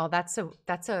well. Oh, that's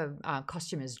a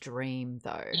costumer's dream,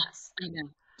 though. Yes, I know.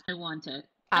 I want it.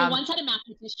 I once had a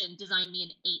mathematician design me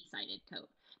an 8-sided coat.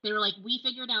 They were like, we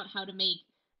figured out how to make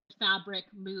fabric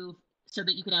move so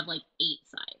that you could have like 8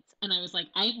 sides. And I was like,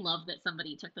 I love that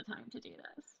somebody took the time to do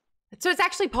this. So it's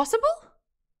actually possible?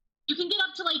 You can get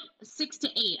up to like 6 to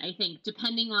 8, I think,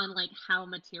 depending on like how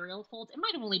material folds. It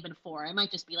might have only been 4. I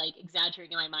might just be like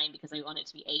exaggerating in my mind because I want it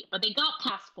to be 8. But they got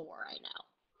past 4, I know.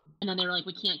 And then they were like,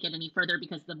 we can't get any further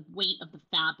because the weight of the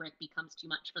fabric becomes too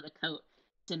much for the coat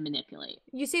to manipulate.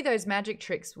 You see those magic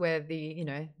tricks where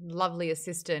the, lovely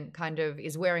assistant kind of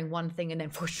is wearing one thing and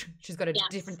then she's got a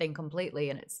different thing completely,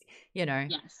 and it's,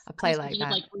 a play like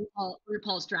that. Like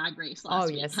RuPaul's Drag Race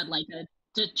last week had like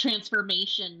a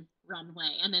transformation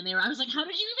runway, and then I was like, how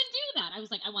did you even do that? I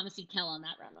was like, I want to see Kel on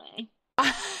that runway.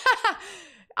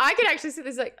 I could actually see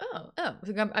this like,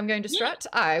 I'm going to strut.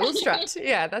 I will strut.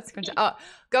 Yeah, that's going to. Oh,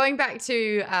 going back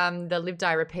to the Live,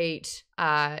 Die, Repeat.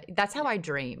 That's how I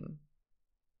dream.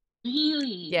 Really?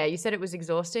 Yeah, you said it was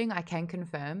exhausting. I can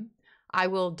confirm. I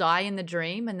will die in the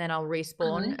dream and then I'll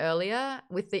respawn earlier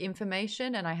with the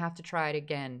information, and I have to try it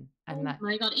again. And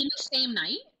my God, in the same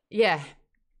night? Yeah.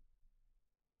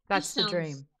 That's the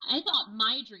dream. I thought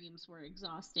my dreams were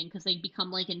exhausting because they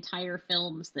become like entire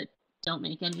films that don't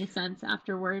make any sense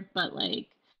afterward, but like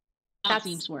that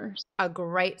seems worse. A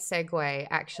great segue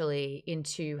actually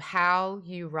into how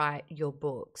you write your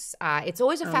books. It's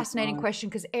always a fascinating question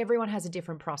because everyone has a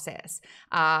different process.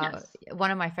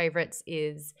 One of my favorites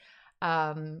is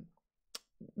Naomi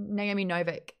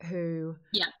Novik, who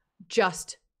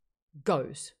just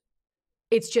goes.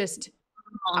 It's just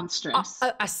monstrous.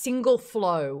 A single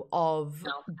flow of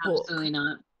book. Absolutely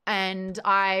not. And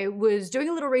I was doing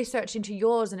a little research into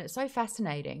yours, and it's so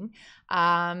fascinating.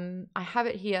 I have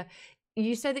it here.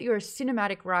 You said that you're a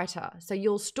cinematic writer. So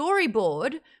you'll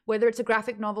storyboard, whether it's a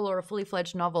graphic novel or a fully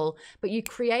fledged novel, but you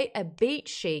create a beat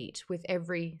sheet with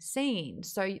every scene.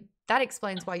 So that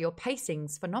explains why your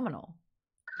pacing's phenomenal.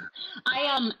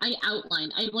 I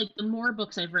outline. I like, the more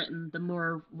books I've written, the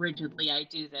more rigidly I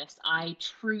do this. I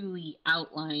truly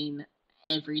outline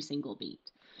every single beat.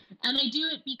 And I do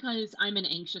it because I'm an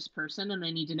anxious person and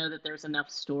I need to know that there's enough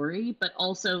story, but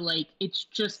also like it's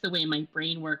just the way my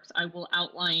brain works. I will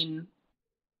outline.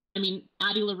 I mean,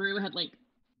 Addie LaRue had like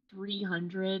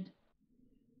 300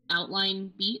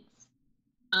 outline beats.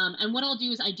 And what I'll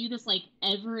do is I do this like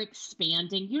ever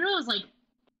expanding, those like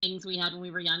things we had when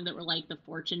we were young that were like the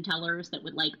fortune tellers that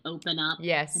would like open up.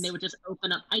 Yes. And they would just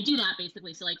open up. I do that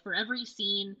basically. So like for every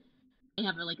scene, I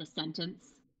have like a sentence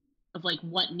of like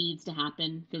what needs to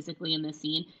happen physically in this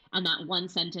scene, and that one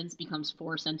sentence becomes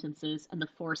 4 sentences, and the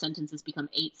 4 sentences become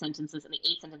 8 sentences, and the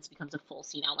 8 sentence becomes a full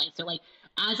scene outline. So like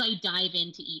as I dive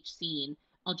into each scene,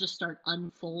 I'll just start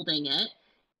unfolding it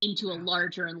into a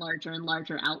larger and larger and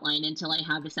larger outline until I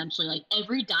have essentially like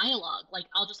every dialogue. Like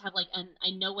I'll just have like, and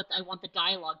I know what I want the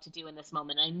dialogue to do in this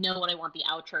moment. I know what I want the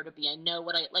outro to be. I know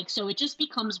what I like. So it just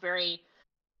becomes very,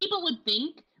 people would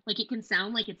think like it can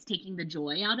sound like it's taking the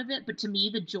joy out of it, but to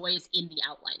me, the joy is in the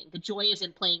outlining. The joy is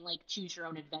in playing like choose your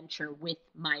own adventure with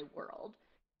my world.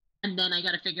 And then I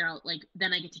got to figure out like,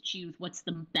 then I get to choose what's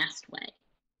the best way.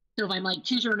 So if I'm like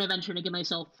choose your own adventure and I give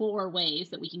myself 4 ways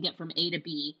that we can get from A to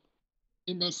B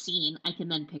in this scene, I can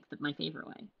then pick my favorite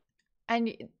way.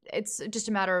 And it's just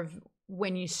a matter of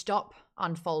when you stop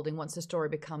unfolding once the story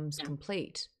becomes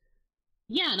complete.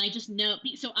 Yeah, and I just know.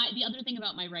 So the other thing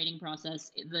about my writing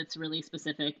process that's really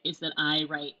specific is that I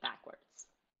write backwards,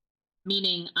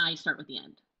 meaning I start with the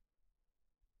end.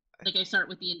 Like I start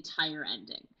with the entire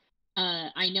ending.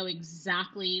 I know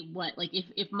exactly what, like,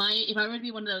 if I were to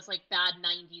be one of those like bad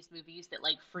 90s movies that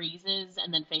like freezes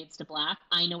and then fades to black,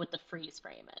 I know what the freeze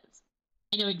frame is.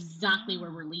 I know exactly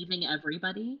where we're leaving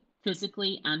everybody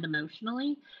physically and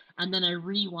emotionally, and then I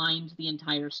rewind the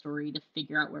entire story to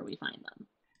figure out where we find them.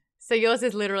 So yours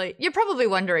is literally, you're probably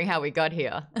wondering how we got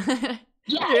here.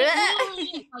 Yeah, it really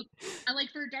is. Like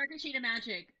for Darker Shade of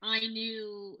Magic, I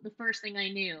knew the first thing I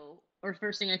knew, or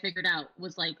first thing I figured out,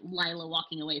 was like Lila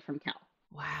walking away from Kel.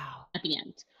 Wow. At the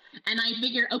end. And I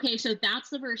figured, okay, so that's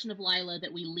the version of Lila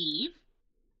that we leave.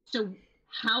 So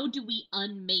how do we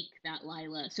unmake that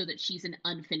Lila so that she's an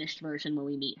unfinished version when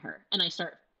we meet her? And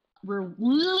we're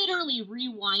literally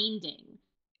rewinding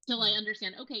till I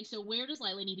understand, okay, so where does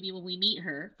Lila need to be when we meet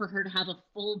her for her to have a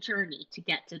full journey to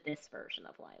get to this version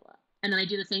of Lila? And then I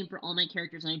do the same for all my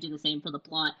characters, and I do the same for the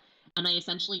plot. And I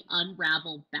essentially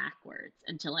unravel backwards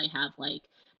until I have like,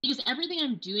 because everything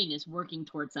I'm doing is working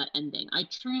towards that ending.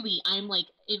 I'm like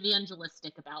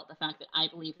evangelistic about the fact that I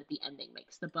believe that the ending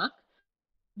makes the book,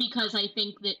 because I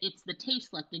think that it's the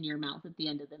taste left in your mouth at the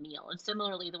end of the meal. And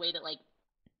similarly, the way that like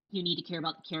you need to care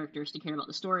about the characters to care about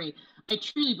the story, I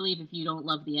truly believe if you don't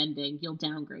love the ending, you'll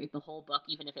downgrade the whole book,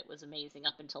 even if it was amazing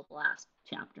up until the last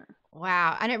chapter.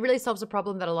 Wow. And it really solves a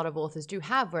problem that a lot of authors do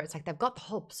have, where it's like they've got the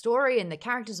whole story and the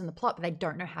characters and the plot, but they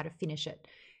don't know how to finish it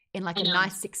in like a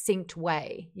nice, succinct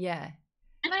way. Yeah.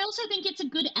 And I also think it's a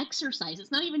good exercise.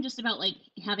 It's not even just about like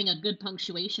having a good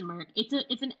punctuation mark.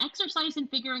 It's an exercise in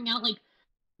figuring out like,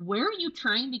 where are you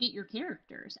trying to get your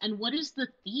characters, and what is the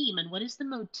theme, and what is the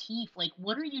motif? Like,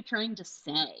 what are you trying to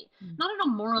say? Not in a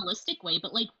moralistic way,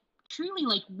 but like truly,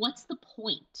 like, what's the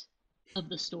point of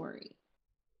the story?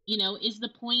 You know, is the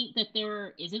point that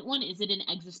there isn't one? Is it an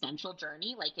existential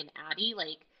journey like in Addie?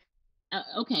 Like,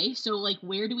 okay, so like,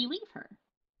 where do we leave her?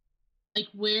 Like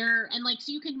where, and like,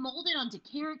 so you can mold it onto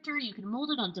character, you can mold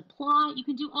it onto plot, you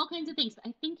can do all kinds of things.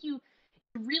 I think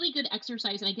a really good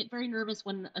exercise, and I get very nervous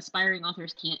when aspiring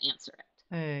authors can't answer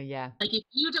it. Yeah. Like if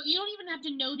you don't even have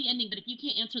to know the ending, but if you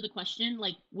can't answer the question,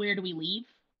 like where do we leave?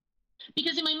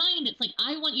 Because in my mind, it's like,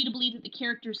 I want you to believe that the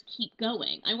characters keep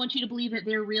going. I want you to believe that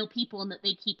they're real people and that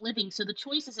they keep living. So the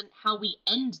choice isn't how we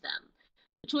end them.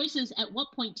 The choice is, at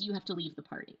what point do you have to leave the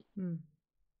party?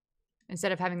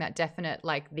 Instead of having that definite,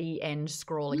 like, the end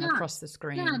scrolling across the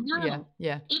screen. Yeah, no.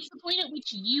 Yeah. It's the point at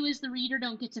which you as the reader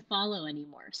don't get to follow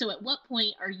anymore. So at what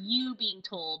point are you being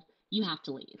told you have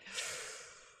to leave?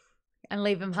 And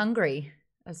leave them hungry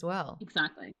as well.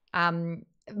 Exactly.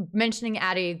 Mentioning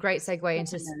Addie, great segue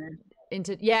into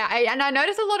and I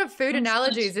noticed a lot of food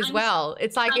analogies as well.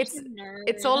 It's like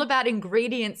it's all about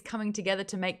ingredients coming together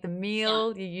to make the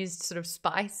meal. You used sort of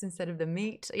spice instead of the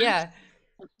meat. Yeah.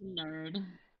 I'm such a nerd.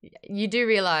 You do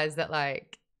realize that,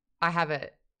 like, I have a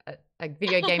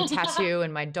video game tattoo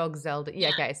and my dog Zelda. Yeah,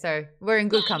 okay, so we're in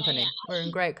good company. We're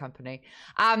in great company.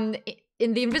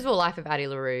 In The Invisible Life of Addie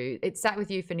LaRue, it sat with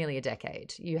you for nearly a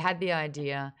decade. You had the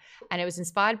idea, and it was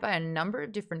inspired by a number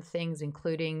of different things,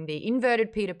 including the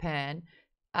inverted Peter Pan,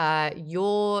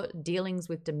 your dealings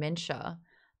with dementia,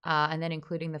 and then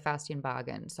including the Faustian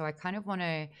bargain. So I kind of want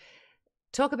to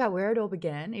talk about where it all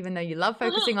began, even though you love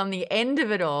focusing on the end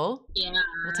of it all. Yeah.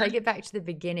 We'll take it back to the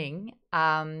beginning,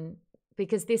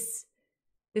 because this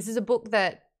is a book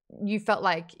that you felt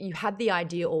like you had the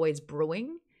idea always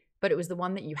brewing, but it was the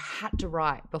one that you had to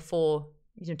write before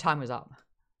time was up.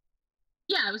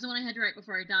 Yeah, it was the one I had to write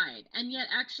before I died. And yet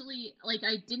actually, like,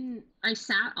 I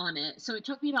sat on it. So it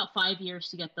took me about 5 years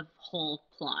to get the whole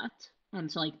plot and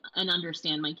to like, and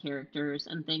understand my characters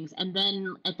and things. And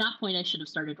then at that point I should have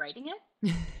started writing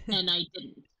it. And I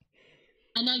didn't.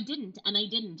 And I didn't, and I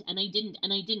didn't, and I didn't,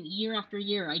 and I didn't. Year after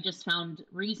year, I just found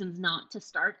reasons not to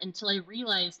start until I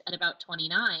realized at about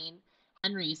 29,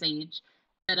 Henry's age,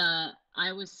 that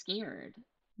I was scared.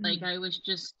 Like, I was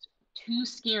just too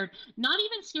scared. Not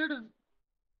even scared of,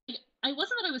 I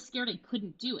wasn't that I was scared I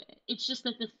couldn't do it. It's just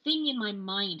that the thing in my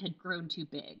mind had grown too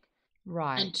big.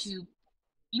 Right. And too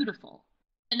beautiful.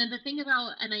 And then the thing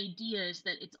about an idea is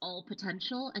that it's all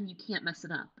potential and you can't mess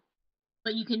it up.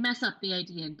 But you can mess up the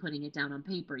idea in putting it down on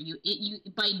paper. You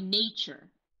by nature,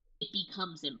 it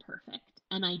becomes imperfect.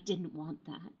 And I didn't want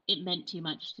that. It meant too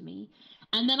much to me.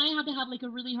 And then I had to have like a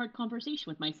really hard conversation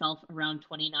with myself around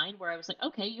 29 where I was like,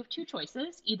 okay, you have two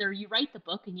choices. Either you write the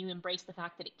book and you embrace the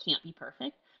fact that it can't be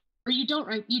perfect, or you don't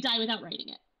write, you die without writing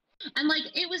it. And like,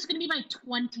 it was going to be my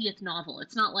 20th novel.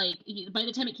 It's not like, by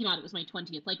the time it came out, it was my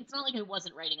 20th. Like, it's not like I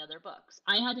wasn't writing other books.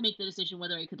 I had to make the decision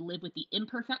whether I could live with the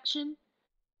imperfection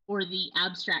or the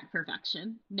abstract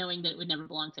perfection, knowing that it would never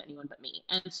belong to anyone but me.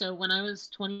 And so when I was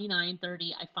 29,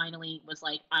 30, I finally was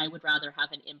like, I would rather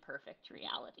have an imperfect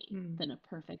reality than a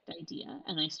perfect idea.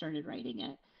 And I started writing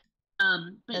it.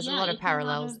 But there's yeah, a lot of it's a lot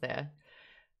parallels of, there.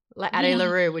 Like Addie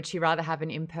LaRue, would she rather have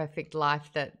an imperfect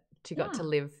life that she got to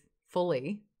live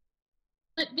fully?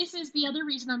 But this is the other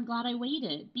reason I'm glad I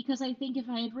waited, because I think if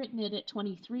I had written it at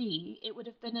 23, it would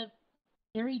have been a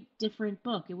very different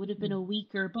book. It would have been a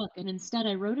weaker book. And instead,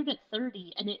 I wrote it at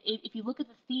 30. And if you look at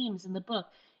the themes in the book,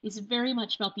 it's very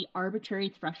much about the arbitrary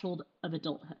threshold of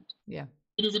adulthood. Yeah.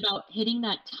 It is about hitting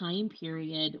that time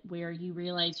period where you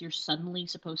realize you're suddenly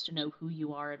supposed to know who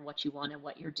you are and what you want and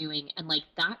what you're doing. And like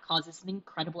that causes an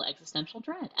incredible existential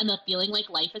dread and the feeling like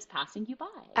life is passing you by.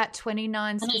 At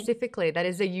 29 specifically, that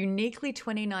is a uniquely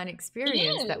 29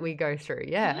 experience that we go through.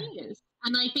 Yeah. It is.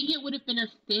 And I think it would have been a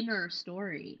thinner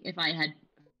story if I had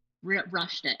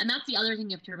rushed it. And that's the other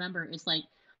thing you have to remember is like,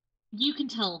 you can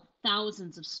tell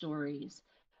thousands of stories,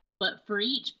 but for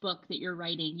each book that you're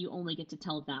writing, you only get to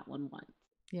tell that one once.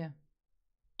 Yeah.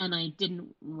 And I didn't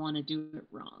want to do it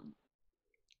wrong.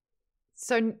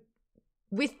 So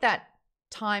with that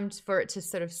time for it to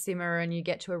sort of simmer and you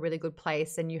get to a really good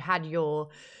place and you had your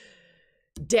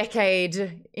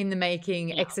decade in the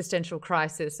making existential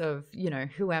crisis of, you know,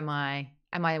 who am I?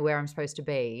 Am I where I'm supposed to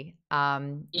be?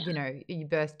 You know, you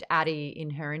birthed Addie in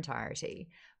her entirety.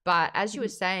 But as you were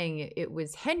saying, it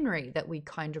was Henry that we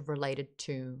kind of related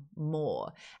to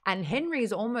more. And Henry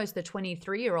is almost the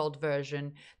 23-year-old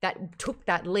version that took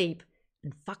that leap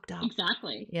and fucked up.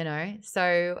 Exactly. You know?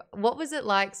 So what was it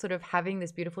like sort of having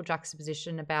this beautiful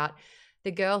juxtaposition about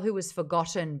the girl who was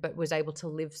forgotten but was able to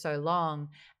live so long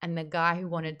and the guy who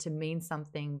wanted to mean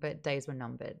something but days were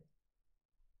numbered?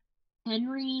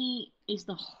 Henry is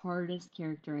the hardest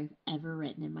character I've ever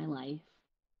written in my life.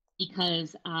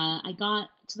 Because I got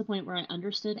to the point where I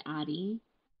understood Addie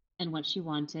and what she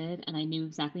wanted, and I knew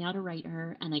exactly how to write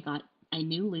her, and I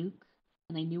knew Luke,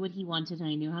 and I knew what he wanted, and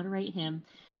I knew how to write him,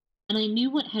 and I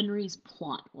knew what Henry's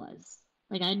plot was.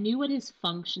 Like, I knew what his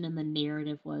function in the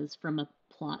narrative was from a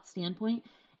plot standpoint,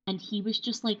 and he was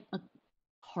just like a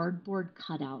cardboard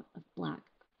cutout of black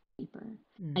paper.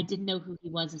 I didn't know who he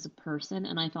was as a person,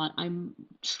 and I thought, I'm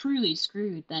truly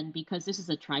screwed then, because this is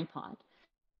a tripod.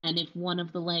 And if one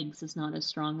of the legs is not as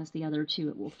strong as the other two,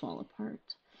 it will fall apart.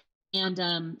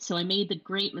 And so I made the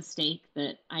great mistake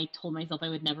that I told myself I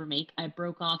would never make. I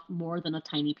broke off more than a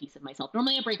tiny piece of myself.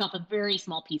 Normally I break off a very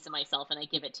small piece of myself and I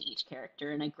give it to each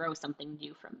character and I grow something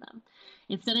new from them.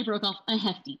 Instead, I broke off a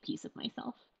hefty piece of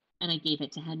myself and I gave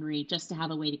it to Henry just to have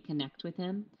a way to connect with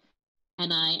him.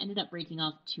 And I ended up breaking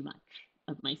off too much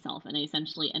of myself and I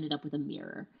essentially ended up with a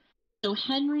mirror. So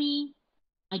Henry,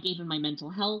 I gave him my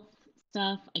mental health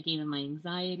stuff. I gave him my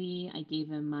anxiety. I gave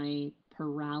him my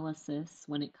paralysis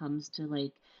when it comes to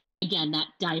like, again, that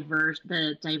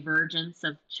the divergence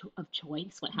of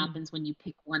choice. What happens when you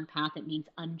pick one path? It means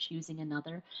unchoosing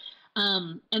another.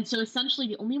 And so essentially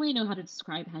the only way I know how to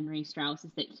describe Henry Strauss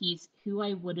is that he's who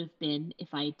I would have been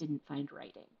if I didn't find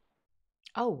writing.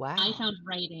 Oh, wow. I found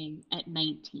writing at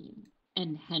 19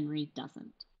 and Henry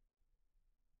doesn't.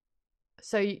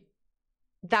 So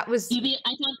that was...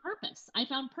 I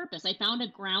found purpose. I found a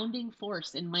grounding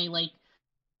force in my like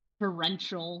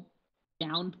torrential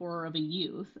downpour of a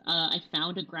youth. I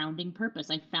found a grounding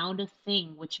purpose. I found a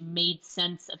thing which made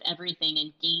sense of everything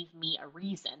and gave me a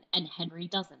reason, and Henry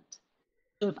doesn't.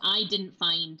 So if I didn't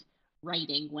find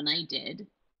writing when I did,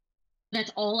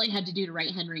 that's all I had to do to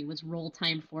write Henry was roll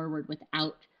time forward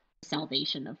without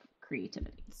salvation of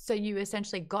creativity. So you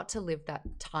essentially got to live that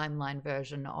timeline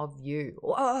version of you.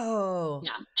 Whoa.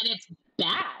 Yeah, and it's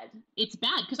bad. It's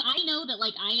bad because I know that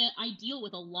like I deal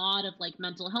with a lot of like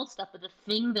mental health stuff, but the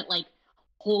thing that like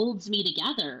holds me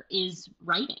together is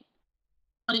writing.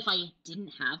 But if I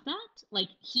didn't have that, like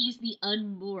he's the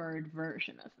unmoored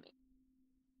version of me.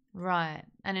 Right.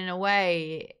 And in a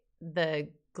way, the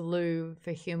glue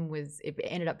for him was, it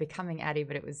ended up becoming Addie,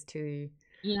 but it was too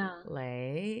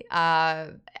late.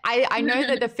 I know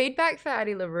that the feedback for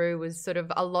Addie La Rue was sort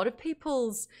of a lot of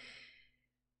people's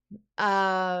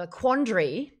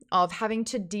quandary of having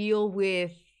to deal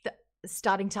with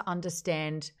starting to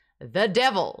understand the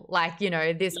devil, like, you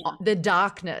know, this the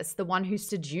darkness, the one who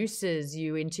seduces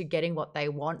you into getting what they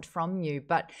want from you.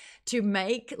 But to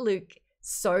make Luke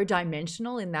so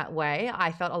dimensional in that way,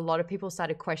 I felt a lot of people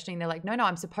started questioning. They're like, no,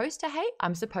 I'm supposed to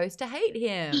hate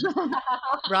him.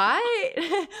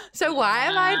 Right? So why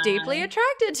am I deeply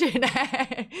attracted to him?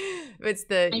 It's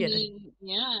the,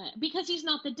 because he's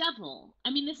not the devil.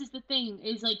 I mean, this is the thing,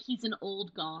 is like he's an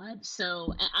old god.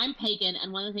 So I'm pagan,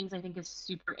 and one of the things I think is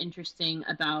super interesting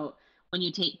about when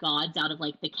you take gods out of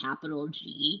like the capital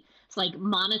G. It's like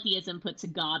monotheism puts a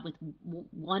god with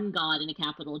one god in a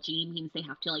capital G means they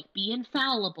have to like be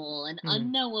infallible and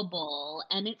unknowable,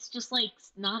 and it's just like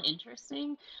not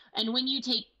interesting. And when you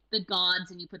take the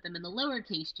gods and you put them in the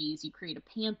lowercase g's, you create a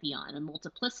pantheon, a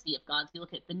multiplicity of gods. You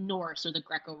look at the Norse or the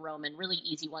Greco-Roman, really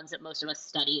easy ones that most of us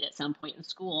studied at some point in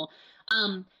school.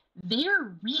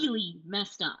 They're really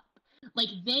messed up. Like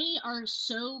they are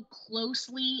so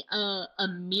closely a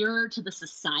mirror to the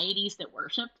societies that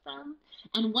worship them.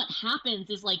 And what happens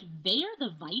is like they are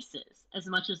the vices as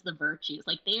much as the virtues.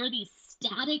 Like they are these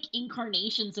static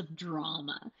incarnations of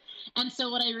drama. And so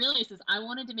what I realized is I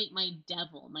wanted to make my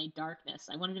devil, my darkness,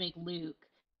 I wanted to make Luke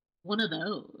one of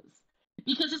those.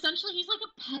 Because essentially he's like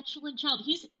a petulant child.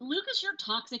 Luke is your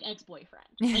toxic ex-boyfriend.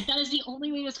 Like that is the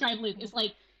only way to describe Luke. Is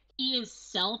like he is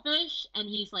selfish and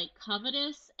he's like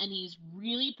covetous and he's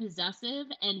really possessive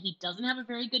and he doesn't have a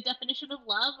very good definition of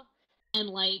love. And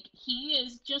like he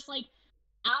is just like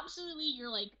absolutely, you're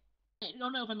like, I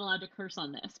don't know if I'm allowed to curse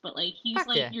on this, but like he's Fuck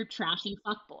like yeah. your trashy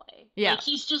fuckboy. Yeah. Like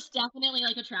he's just definitely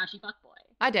like a trashy fuckboy.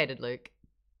 I dated Luke.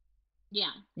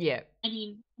 Yeah. Yeah. I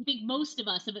mean, I think most of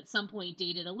us have at some point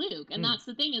dated a Luke. And that's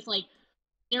the thing, is like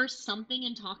there's something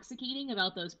intoxicating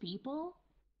about those people,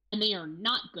 and they are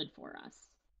not good for us.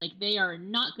 Like they are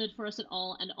not good for us at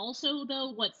all. And also though,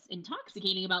 what's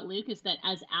intoxicating about Luke is that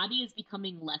as Addie is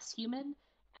becoming less human,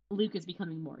 Luke is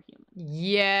becoming more human.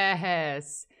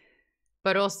 Yes.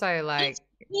 But also like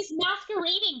he's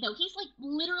masquerading though. He's like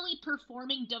literally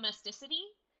performing domesticity.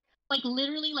 Like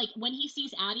literally, like when he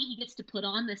sees Addie, he gets to put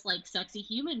on this like sexy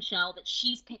human shell that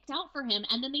she's picked out for him,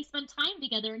 and then they spend time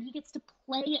together and he gets to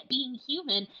play at being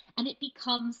human, and it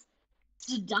becomes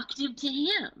seductive to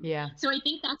him. Yeah. So I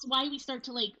think that's why we start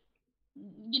to like,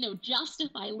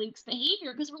 justify Luke's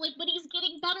behavior, because we're like, but he's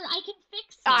getting better. I can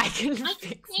fix him. I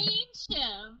can change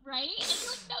him, right? And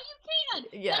you're like, no, you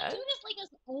can't. Yeah. That dude is like as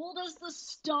old as the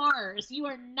stars. You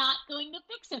are not going to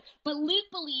fix him. But Luke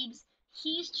believes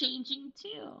he's changing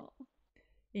too.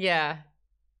 Yeah.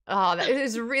 Oh, that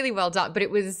is really well done. But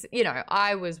it was,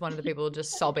 I was one of the people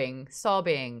just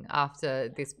sobbing after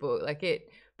this book. Like it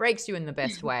breaks you in the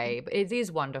best way, but it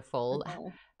is wonderful.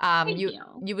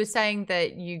 You were saying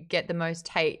that you get the most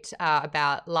hate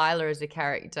about Lila as a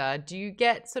character. Do you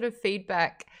get sort of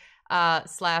feedback /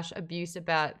 abuse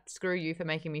about screw you for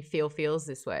making me feel feels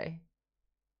this way?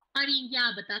 I mean,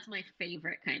 yeah, but that's my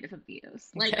favorite kind of abuse.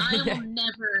 Like, Okay,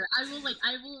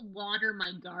 I will water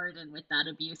my garden with that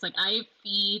abuse. Like, I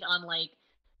feed on, like,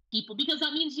 people, because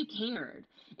that means you cared.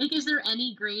 Like, is there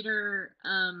any greater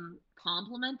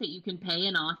compliment that you can pay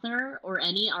an author or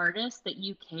any artist that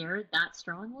you cared that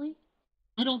strongly?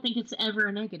 I don't think it's ever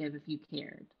a negative if you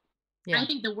cared. Yeah. I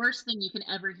think the worst thing you can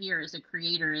ever hear as a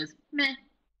creator is, meh.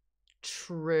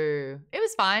 True. It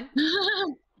was fine.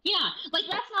 Yeah, like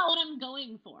that's not what I'm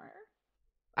going for.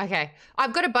 Okay.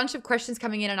 I've got a bunch of questions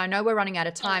coming in and I know we're running out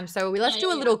of time. So let's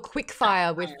do a little quick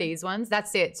fire with these ones.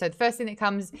 That's it. So the first thing that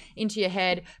comes into your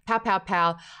head, pow, pow,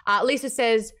 pow. Lisa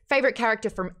says, favorite character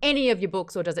from any of your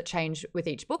books, or does it change with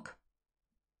each book?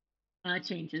 It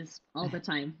changes all the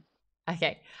time.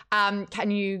 Okay.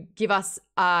 Can you give us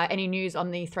any news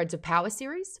on the Threads of Power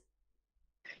series?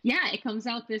 Yeah, it comes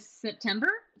out this September,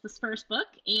 this first book,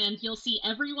 and you'll see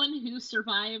everyone who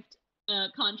survived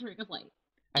Conjuring of Light.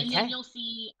 And then you'll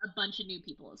see a bunch of new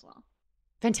people as well.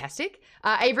 Fantastic.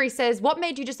 Avery says, what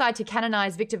made you decide to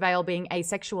canonize Victor Vale being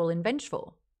asexual and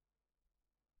vengeful?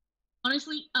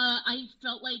 Honestly, I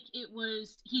felt like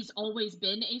he's always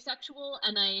been asexual,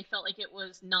 and I felt like it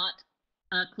was not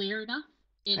clear enough.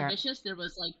 In Vicious, there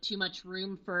was like too much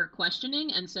room for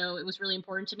questioning, and so it was really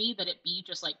important to me that it be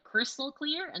just like crystal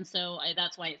clear, and so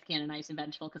that's why it's canonized and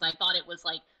vengeful, because I thought it was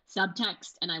like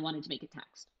subtext and I wanted to make it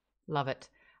text. Love it.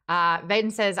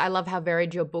 Vaden says, I love how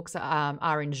varied your books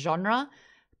are in genre.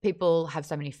 People have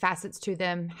so many facets to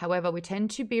them. However, we tend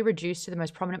to be reduced to the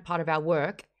most prominent part of our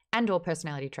work and or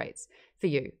personality traits. For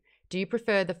you, do you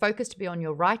prefer the focus to be on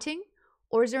your writing,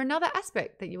 or is there another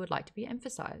aspect that you would like to be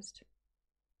emphasized?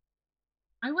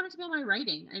 I want it to be on my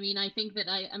writing. I mean, I think that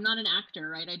I'm not an actor,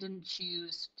 right? I didn't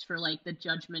choose for like the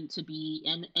judgment to be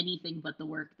in anything but the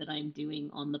work that I'm doing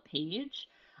on the page.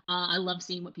 I love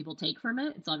seeing what people take from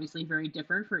it. It's obviously very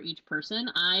different for each person.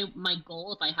 My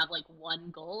goal, if I have like one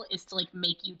goal, is to like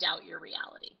make you doubt your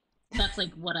reality. That's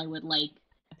like what I would like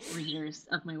readers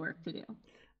of my work to do.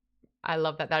 I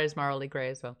love that. That is morally grey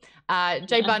as well.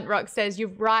 Jay Buntrock says, you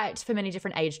write for many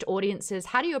different aged audiences.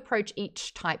 How do you approach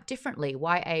each type differently?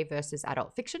 YA versus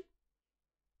adult fiction?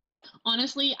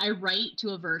 Honestly, I write to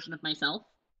a version of myself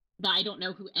that I don't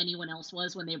know who anyone else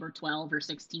was when they were 12 or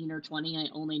 16 or 20. I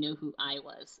only know who I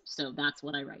was. So that's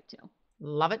what I write to.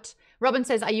 Love it. Robin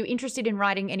says, are you interested in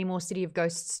writing any more City of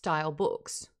Ghosts style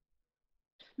books?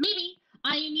 Maybe.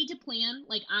 I need to plan.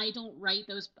 Like, I don't write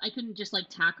those. I couldn't just like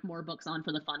tack more books on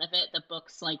for the fun of it. The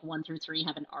books like 1 through 3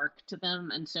 have an arc to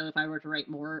them, and so if I were to write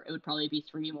more, it would probably be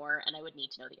 3 more, and I would need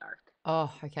to know the arc.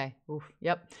 Oh, okay. Oof.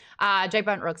 Yep. Jay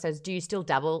Bunt Rock says, do you still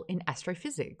dabble in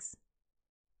astrophysics?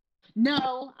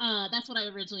 No, that's what I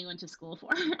originally went to school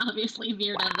for. Obviously,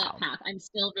 veered out of that path. I'm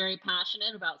still very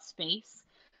passionate about space,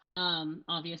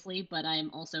 obviously, but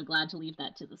I'm also glad to leave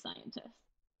that to the scientists.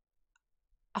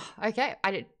 Oh, okay.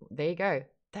 There you go.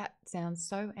 That sounds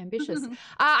so ambitious.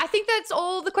 I think that's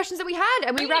all the questions that we had,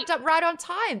 and we wrapped up right on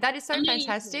time. That is so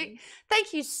fantastic.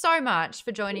 Thank you so much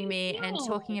for joining me and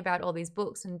talking about all these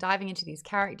books and diving into these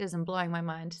characters and blowing my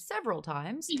mind several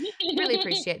times. Really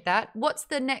appreciate that. What's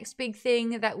the next big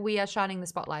thing that we are shining the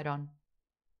spotlight on?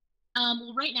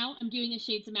 Well, right now I'm doing a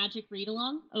Shades of Magic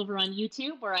read-along over on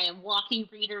YouTube where I am walking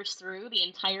readers through the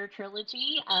entire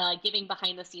trilogy, giving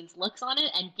behind-the-scenes looks on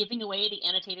it, and giving away the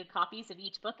annotated copies of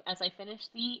each book as I finish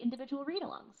the individual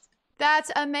read-alongs.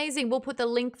 That's amazing. We'll put the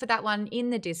link for that one in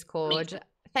the Discord. Amazing.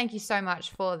 Thank you so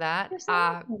much for that.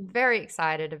 Very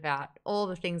excited about all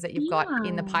the things that you've got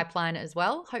in the pipeline as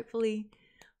well. Hopefully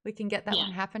we can get that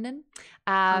one happening.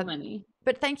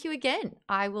 But thank you again.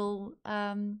 I'll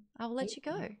let you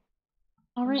go.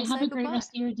 All right, have a great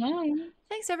rest of your day.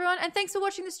 Thanks, everyone. And thanks for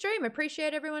watching the stream.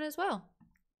 Appreciate everyone as well.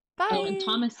 Bye. Oh, and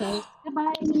Thomas says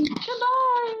goodbye.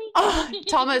 Goodbye. Oh,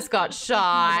 Thomas got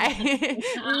shy.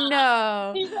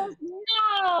 No. He says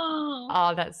no.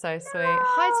 Oh, that's so sweet.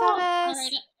 Hi, Thomas.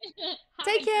 All right.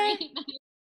 Take care.